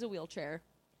 3 legs, a wheelchair.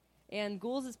 And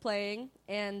Ghouls is playing,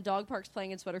 and Dog Park's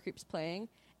playing, and Sweater Creep's playing.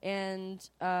 And,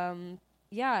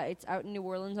 yeah, it's out in New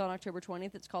Orleans on October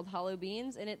 20th. It's called Hollow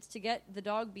Beans, and it's to get the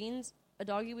dog Beans a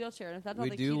doggy wheelchair. And if that's not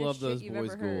We the do cutest love shit those you've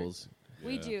boys ever heard. ghouls.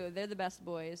 We Yeah. do. They're the best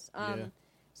boys. Yeah.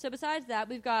 So besides that,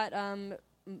 we've got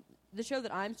the show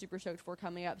that I'm super stoked for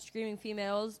coming up, Screaming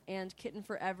Females and Kitten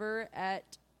Forever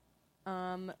at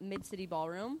Mid-City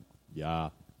Ballroom. Yeah.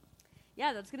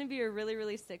 Yeah, that's going to be a really,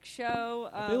 really sick show.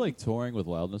 Are they like touring with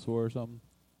Loudness War or something?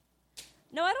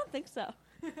 No, I don't think so.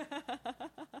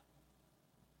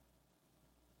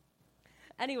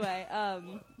 Anyway,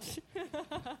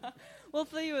 we'll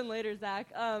fill you in later, Zach.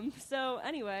 So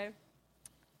anyway,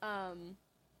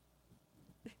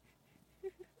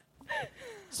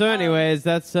 So, anyways,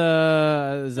 that's is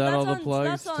that that's all the on,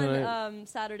 plugs that's tonight? on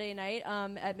Saturday night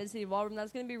at Mid City Ballroom.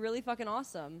 That's going to be really fucking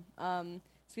awesome. It's going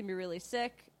to be really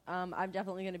sick. I'm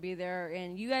definitely going to be there,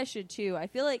 and you guys should too. I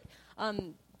feel like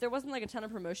there wasn't like a ton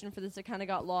of promotion for this. It kind of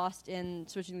got lost in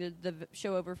switching the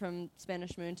show over from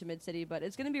Spanish Moon to Mid City, but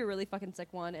it's going to be a really fucking sick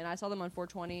one. And I saw them on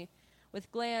 420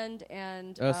 with Gland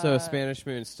and. So Spanish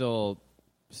Moon still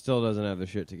doesn't have their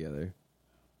shit together.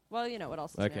 Well, you know what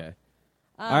else? Is Okay. new.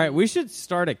 All right, we should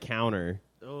start a counter.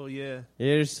 Oh yeah.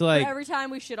 Yeah, just For like every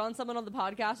time we shit on someone on the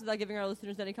podcast without giving our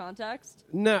listeners any context.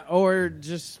 no, or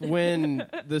just when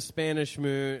the Spanish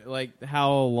Moon, like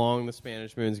how long the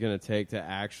Spanish Moon is going to take to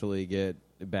actually get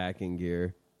back in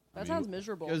gear. That sounds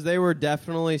miserable. Because they were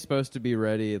definitely supposed to be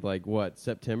ready, like what,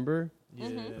 September? Yeah.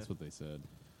 That's what they said.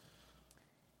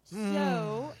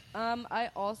 So,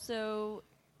 I also,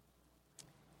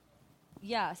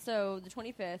 so the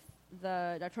 25th,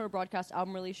 the Nocturnal Broadcast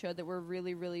album release show that we're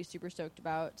really, really super stoked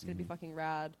about. It's going to be fucking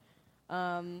rad.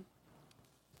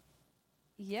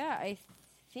 Yeah, I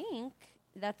think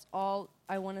that's all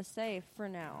I want to say for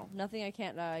now. Nothing I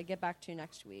can't get back to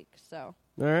next week. So,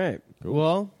 All right. Cool.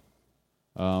 Well,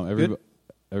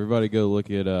 Everybody go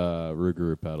look at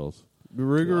Rougarou pedals.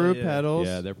 Rougarou Oh, yeah. pedals.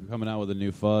 Yeah, they're coming out with a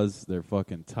new fuzz. They're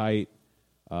fucking tight.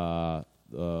 Our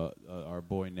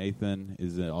boy Nathan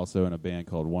is also in a band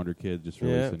called Wonder Kid. Just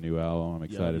released Yeah. a new album. I'm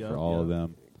excited yeah, for all of yeah.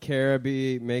 them. Kara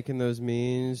be making those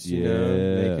memes, you Yeah.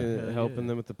 know, helping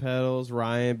them with the pedals.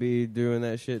 Ryan be doing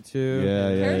that shit too.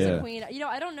 Kara's yeah. a queen. You know,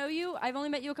 I don't know you. I've only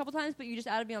met you a couple times, but you just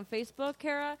added me on Facebook,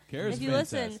 Kara. Kara's if you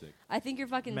fantastic. listen, I think you're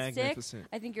fucking sick. Magnificent.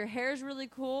 I think your hair is really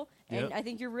cool, and Yep. I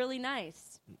think you're really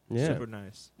nice. Yeah. Super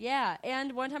nice. Yeah,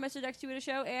 and one time I stood next to you at a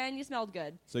show, and you smelled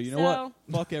good. So you know what?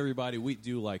 Fuck everybody. We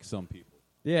do like some people.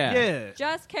 Yeah. Yeah.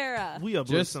 Just Kara. We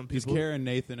uplift Just- some Just people. Karen,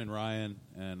 Nathan, and Ryan,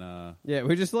 and Yeah,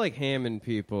 we just like hamming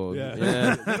people. yeah,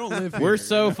 Yeah. they don't live here. We're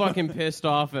so fucking pissed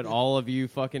off at all of you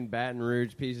fucking Baton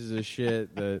Rouge pieces of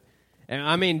shit that, and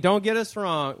I mean, don't get us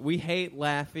wrong, we hate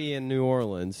Laffy and New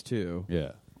Orleans too.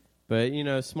 Yeah, But you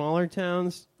know, smaller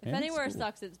towns, if anywhere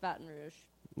sucks, it's Baton Rouge.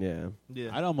 yeah.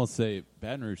 Yeah. I'd almost say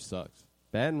Baton Rouge sucks.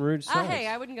 Baton Rouge sucks. Hey,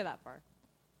 I wouldn't go that far.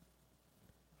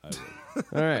 I would.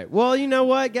 All right. Well, you know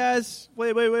what, guys?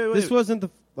 Wait. This wasn't the.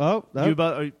 Oh, no.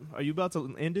 Are you about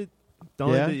to end it?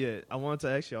 Don't Yeah. end it yet. I wanted to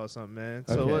ask y'all something, man.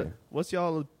 So Okay. what's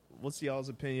y'all's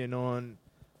opinion on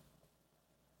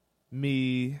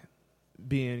me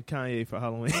being Kanye for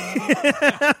Halloween?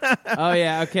 Oh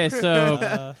yeah. Okay.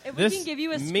 So If we This- can give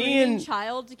you a me screaming and-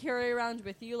 child to carry around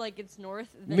with you like it's North,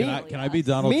 then Me- hell Can I be yes.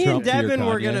 Donald me Trump and to your Devin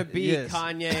were Kanye? gonna be Yes.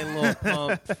 Kanye and Lil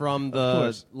Pump from the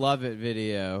course. Love It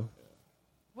video.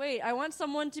 Wait, I want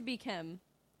someone to be Kim,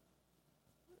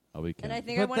 I'll be and I Ken.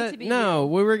 think I But want it that, to be no, you.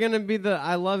 we were gonna be the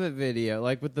I Love It video,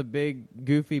 like with the big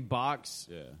goofy box,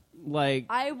 Yeah. like.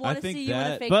 I want I to think see you in a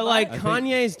that- fake But like butt.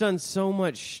 Kanye's done so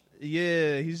much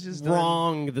Yeah, he's just done-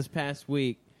 wrong this past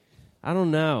week. I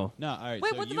don't know. No, all right.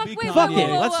 Wait, so what the you fuck? be Wait, Kanye. whoa, Fuck whoa, it.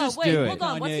 whoa, Let's whoa, just wait, do it. hold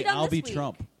on. What's he Kanye, done I'll this be week?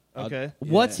 Trump. Okay.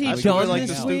 What's he I We can were done like the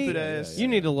this stupid week? ass. You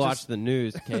need to watch Just the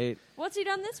news, Kate. What's he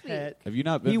done this week? hat. Have you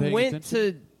not been He paying went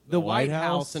attention? to the White White House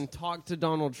House? and talked to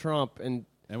Donald Trump, and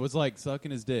And was like sucking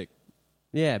his dick.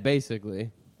 yeah, basically.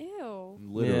 Ew.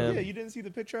 Literally. Yeah, you didn't see the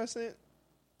picture I sent?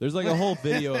 There's like a whole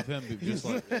video of him just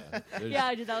like there's- Yeah,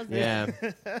 I did. That was Yeah.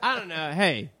 I don't know.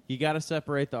 Hey, you got to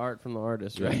separate the art from the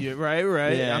artist, right? Yeah,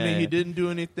 right. Yeah. I mean, he didn't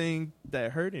do anything that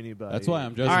hurt anybody. That's why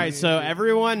I'm just All right, so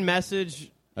everyone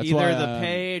message That's either why, the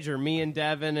page or me and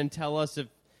Devin and tell us if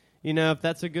if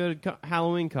that's a good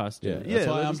Halloween Yeah, costume. that's Yeah,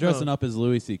 why let I'm us dressing know. up as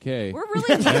Louis C.K. We're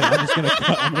really.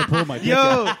 I'm gonna pull my dick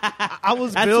out. Yo, I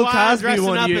was That's Bill why I'm Cosby dressing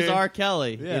one up year. as R.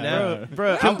 Kelly. Yeah, you know, right.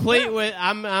 Bro, complete with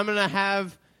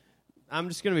I'm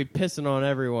just gonna be pissing on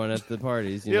everyone at the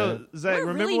parties. You know? Yo, Zach, We're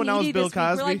remember really when I was needy Bill this week. We're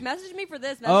Cosby? like, message me for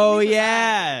this. Message Oh me for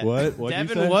yeah, What? What'd you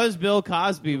Devin say? was Bill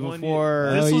Cosby One before.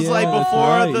 This Oh, was yeah, like that's before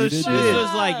right, the you did shit. do This that.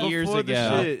 was like years Before the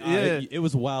ago. shit, yeah. It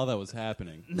was while that was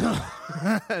happening.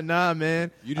 Nah,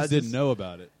 man. You I just didn't know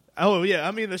about it. Oh, yeah.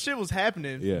 I mean, the shit was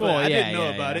happening, Yeah. but Well, I yeah, didn't know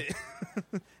yeah, about yeah.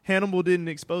 it. Hannibal didn't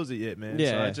expose it yet, man. So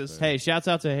Yeah. I just Hey, shouts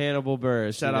out to Hannibal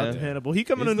Buress. shout you out know? to Hannibal. He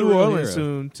coming He's to the New real Orleans hero.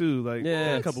 soon too, like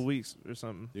Yeah. in a couple weeks or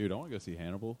something. Dude, I want to go see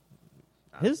Hannibal.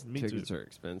 His Me tickets too. are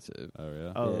expensive. Oh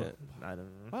yeah. Oh, Yeah. I don't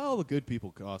know. Well, the good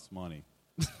people cost money.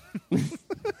 All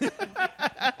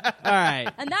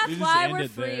right. And that's You just why we're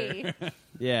ended free.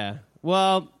 Yeah.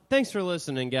 Well, thanks for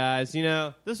listening, guys.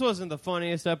 This wasn't the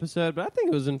funniest episode, but I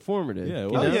think it was informative. Yeah, you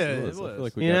well, know? yeah, it it was. I was. feel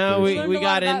like we You got know, through we, some. Learned we a lot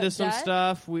got about into some debt.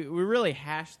 stuff. We really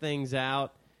hashed things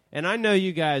out. And I know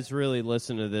you guys really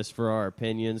listen to this for our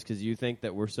opinions because you think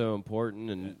that we're so important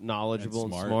and knowledgeable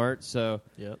and smart. smart. So,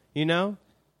 Yep.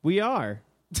 we are.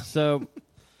 So,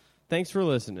 thanks for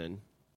listening.